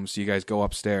big room, so you guys go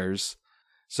upstairs.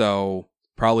 So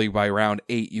probably by round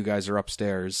 8, you guys are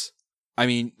upstairs. I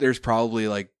mean, there's probably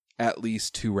like at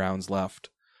least 2 rounds left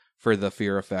for the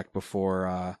fear effect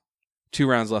before 2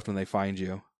 rounds left when they find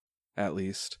you, at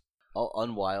least. I'll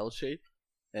unwild shape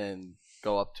and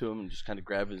go up to him and just kind of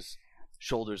grab his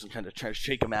shoulders and kind of try to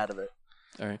shake him out of it.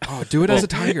 All right. Oh, do it as a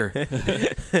tiger.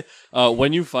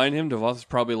 When you find him, Devoth is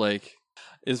probably like,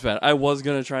 it's bad. I was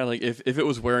gonna try like if it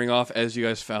was wearing off as you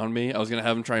guys found me, I was gonna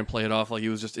have him try and play it off like he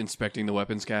was just inspecting the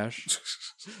weapons cache.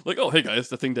 Like, oh hey guys,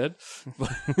 the thing dead.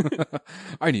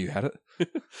 I knew you had it.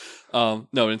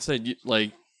 No, instead,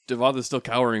 like Devoth is still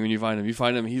cowering when you find him. You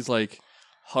find him, he's like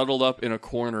huddled up in a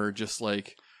corner, just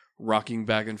like rocking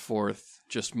back and forth,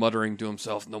 just muttering to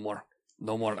himself, "No more,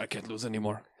 no more. I can't lose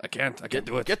anymore. I can't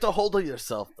do it." Get a hold of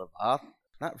yourself, Devoth.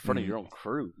 Not in front of Mm. your own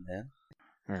crew, man.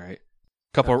 All right.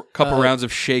 Couple rounds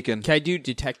of shaking. Can I do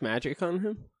detect magic on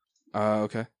him?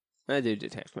 Okay. I do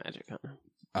detect magic on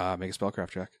him. Make a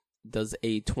spellcraft check. Does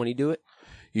a 20 do it?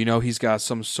 You know he's got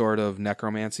some sort of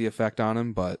necromancy effect on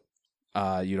him, but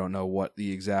you don't know what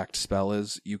the exact spell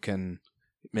is. You can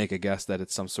make a guess that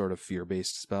it's some sort of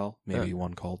fear-based spell, maybe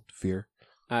one called fear.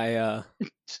 I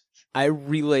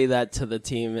relay that to the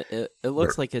team. It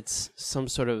looks like it's some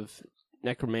sort of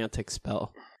necromantic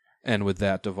spell. And with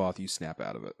that, Devoth, you snap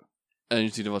out of it. And you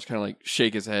see Devoth kind of like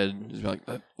shake his head, just be like,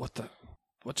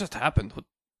 what just happened?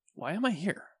 Why am I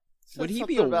here?" Would he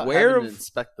Something be about aware having to of-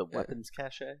 inspect the weapons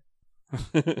cache?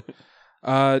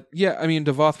 Yeah, I mean,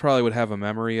 Devoth probably would have a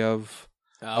memory of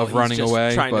He's running just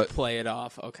away, trying but- to play it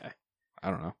off. Okay. I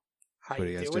don't know. How What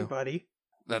do you you guys doing, do? buddy?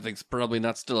 That thing's probably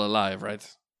not still alive, right?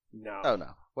 No. Oh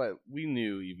no. Well, we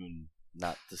knew even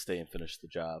not to stay and finish the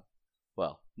job.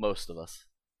 Well, most of us.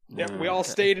 Yeah, we all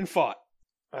stayed and fought.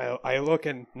 I look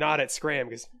and nod at Scram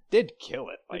because did kill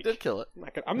it. We Like, did kill it.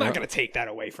 I'm not gonna take that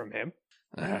away from him.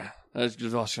 That's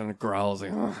Devoth kind of growls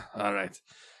like, "Ugh, all right,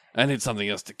 I need something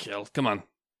else to kill. Come on."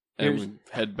 And Here's- we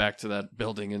head back to that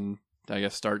building and I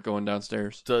guess start going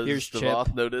downstairs. Does Here's Devoth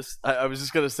Chip. notice? I was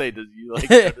just gonna say, did you like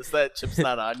notice that Chip's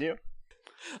not on you?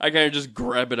 I kind of just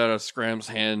grab it out of Scram's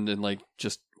hand and like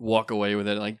just walk away with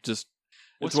it. Like just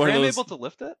Was it's one of Scram those. able to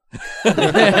lift it?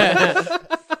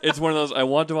 It's one of those. I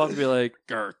want Devoth to be like,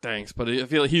 "Grr, thanks," but I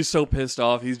feel like he's so pissed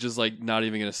off. He's just like not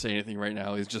even gonna say anything right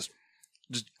now. He's just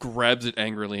grabs it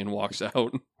angrily and walks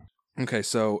out. Okay,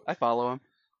 so I follow him.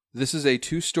 this is a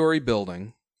 2-story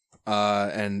building,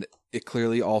 and it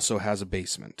clearly also has a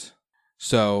basement.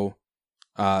 So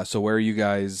where are you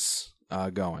guys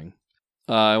going?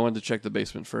 I wanted to check the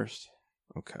basement first.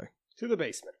 Okay. To the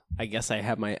basement. I guess I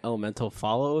have my elemental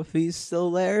follow if he's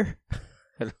still there. I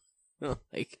don't know.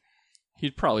 Like,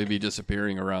 He'd probably be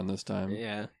disappearing around this time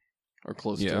yeah. or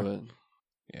close Yeah. to it.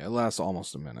 Yeah, it lasts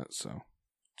almost a minute, so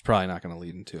it's probably not going to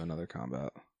lead into another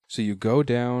combat. So you go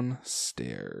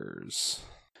downstairs.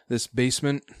 This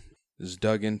basement is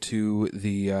dug into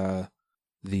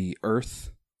the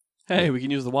earth. Hey, we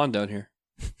can use the wand down here.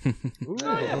 Ooh.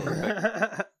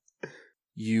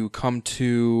 You come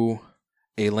to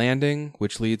a landing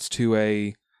which leads to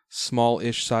a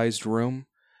small-ish sized room,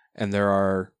 and there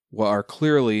are what are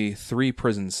clearly 3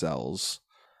 prison cells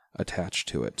attached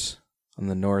to it on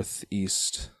the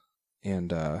northeast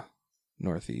and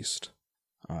northeast.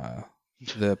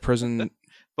 The prison,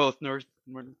 Both northeast.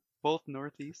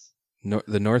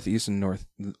 the northeast and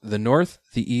the north,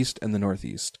 the east, and the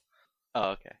northeast. Oh,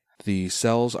 okay. The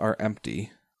cells are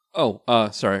empty. Oh,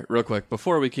 sorry, real quick.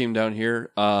 Before we came down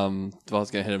here,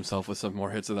 Dval's gonna hit himself with some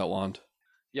more hits of that wand.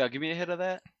 Yeah, give me a hit of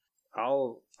that.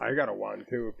 I got a wand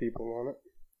too if people want it.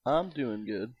 I'm doing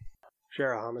good.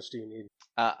 Cheryl, how much do you need?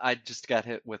 I just got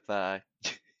hit with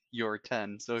your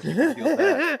 10, so if you can heal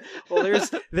that. Well,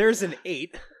 there's an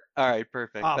 8. All right,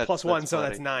 perfect. Plus 1, so funny.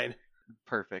 that's 9.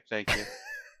 Perfect, thank you.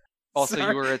 Also, Sorry.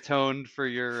 you were atoned for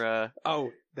your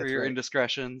That's your right.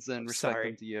 indiscretions, and respect Sorry.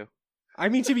 them to you. I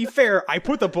mean, to be fair, I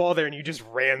put the ball there and you just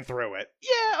ran through it.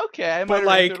 Yeah, okay. I But,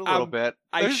 might have like, it a little bit.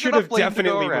 I There's should enough have lane to go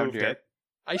definitely around moved here. it.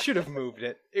 I should have moved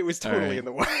it. It was All totally right. in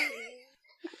the way.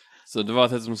 So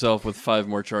Devoth hits himself with 5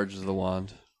 more charges of the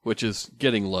wand, which is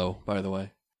getting low, by the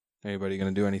way. Anybody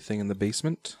going to do anything in the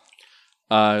basement?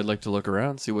 I'd like to look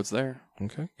around, see what's there.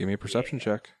 Okay, give me a perception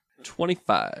check.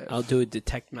 25. I'll do a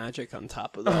detect magic on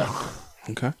top of that.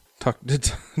 Okay.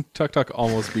 Tuck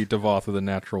almost beat Devoth with a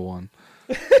natural 1.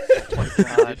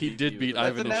 He did beat That's a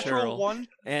Ivan and natural Cheryl. one.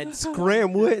 And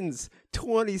Scram wins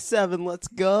 27. Let's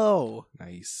go.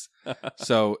 Nice.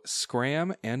 So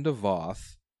Scram and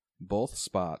Devoth both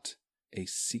spot a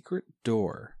secret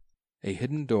door, a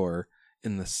hidden door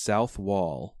in the south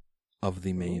wall of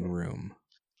the main room.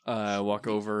 I walk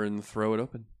over and throw it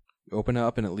open. Open it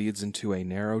up and it leads into a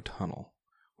narrow tunnel,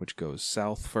 which goes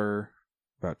south for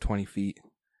about 20 feet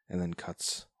and then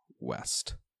cuts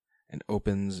west and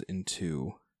opens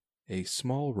into a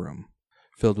small room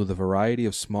filled with a variety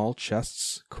of small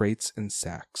chests, crates, and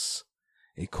sacks.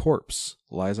 A corpse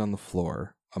lies on the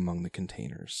floor among the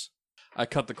containers. I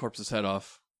cut the corpse's head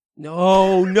off.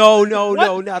 No,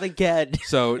 not again.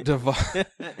 So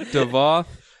Devoth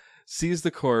sees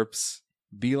the corpse,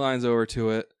 beelines over to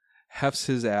it, hefts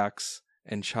his axe,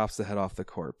 and chops the head off the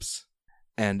corpse.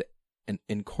 And an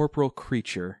incorporeal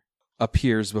creature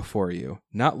appears before you,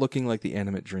 not looking like the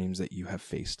animate dreams that you have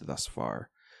faced thus far.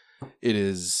 It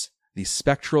is the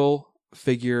spectral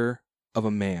figure of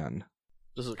a man.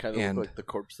 Does it kind of And- look like the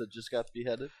corpse that just got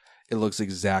beheaded? It looks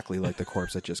exactly like the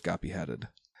corpse that just got beheaded.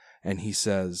 And he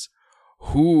says,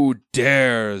 "Who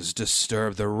dares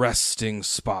disturb the resting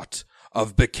spot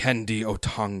of Bikendi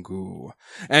Otangu?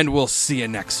 And we'll see you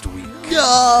next week."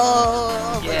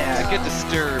 Yeah, get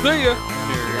disturbed.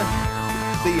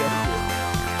 See ya.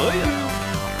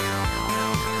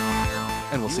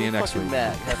 And we'll see you next Fucking week.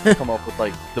 Matt has to come up with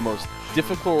like the most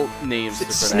difficult names to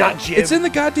It's pronounce. not Jim. It's in the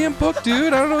goddamn book,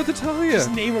 dude. I don't know what to tell you. Just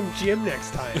name him Jim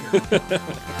next time.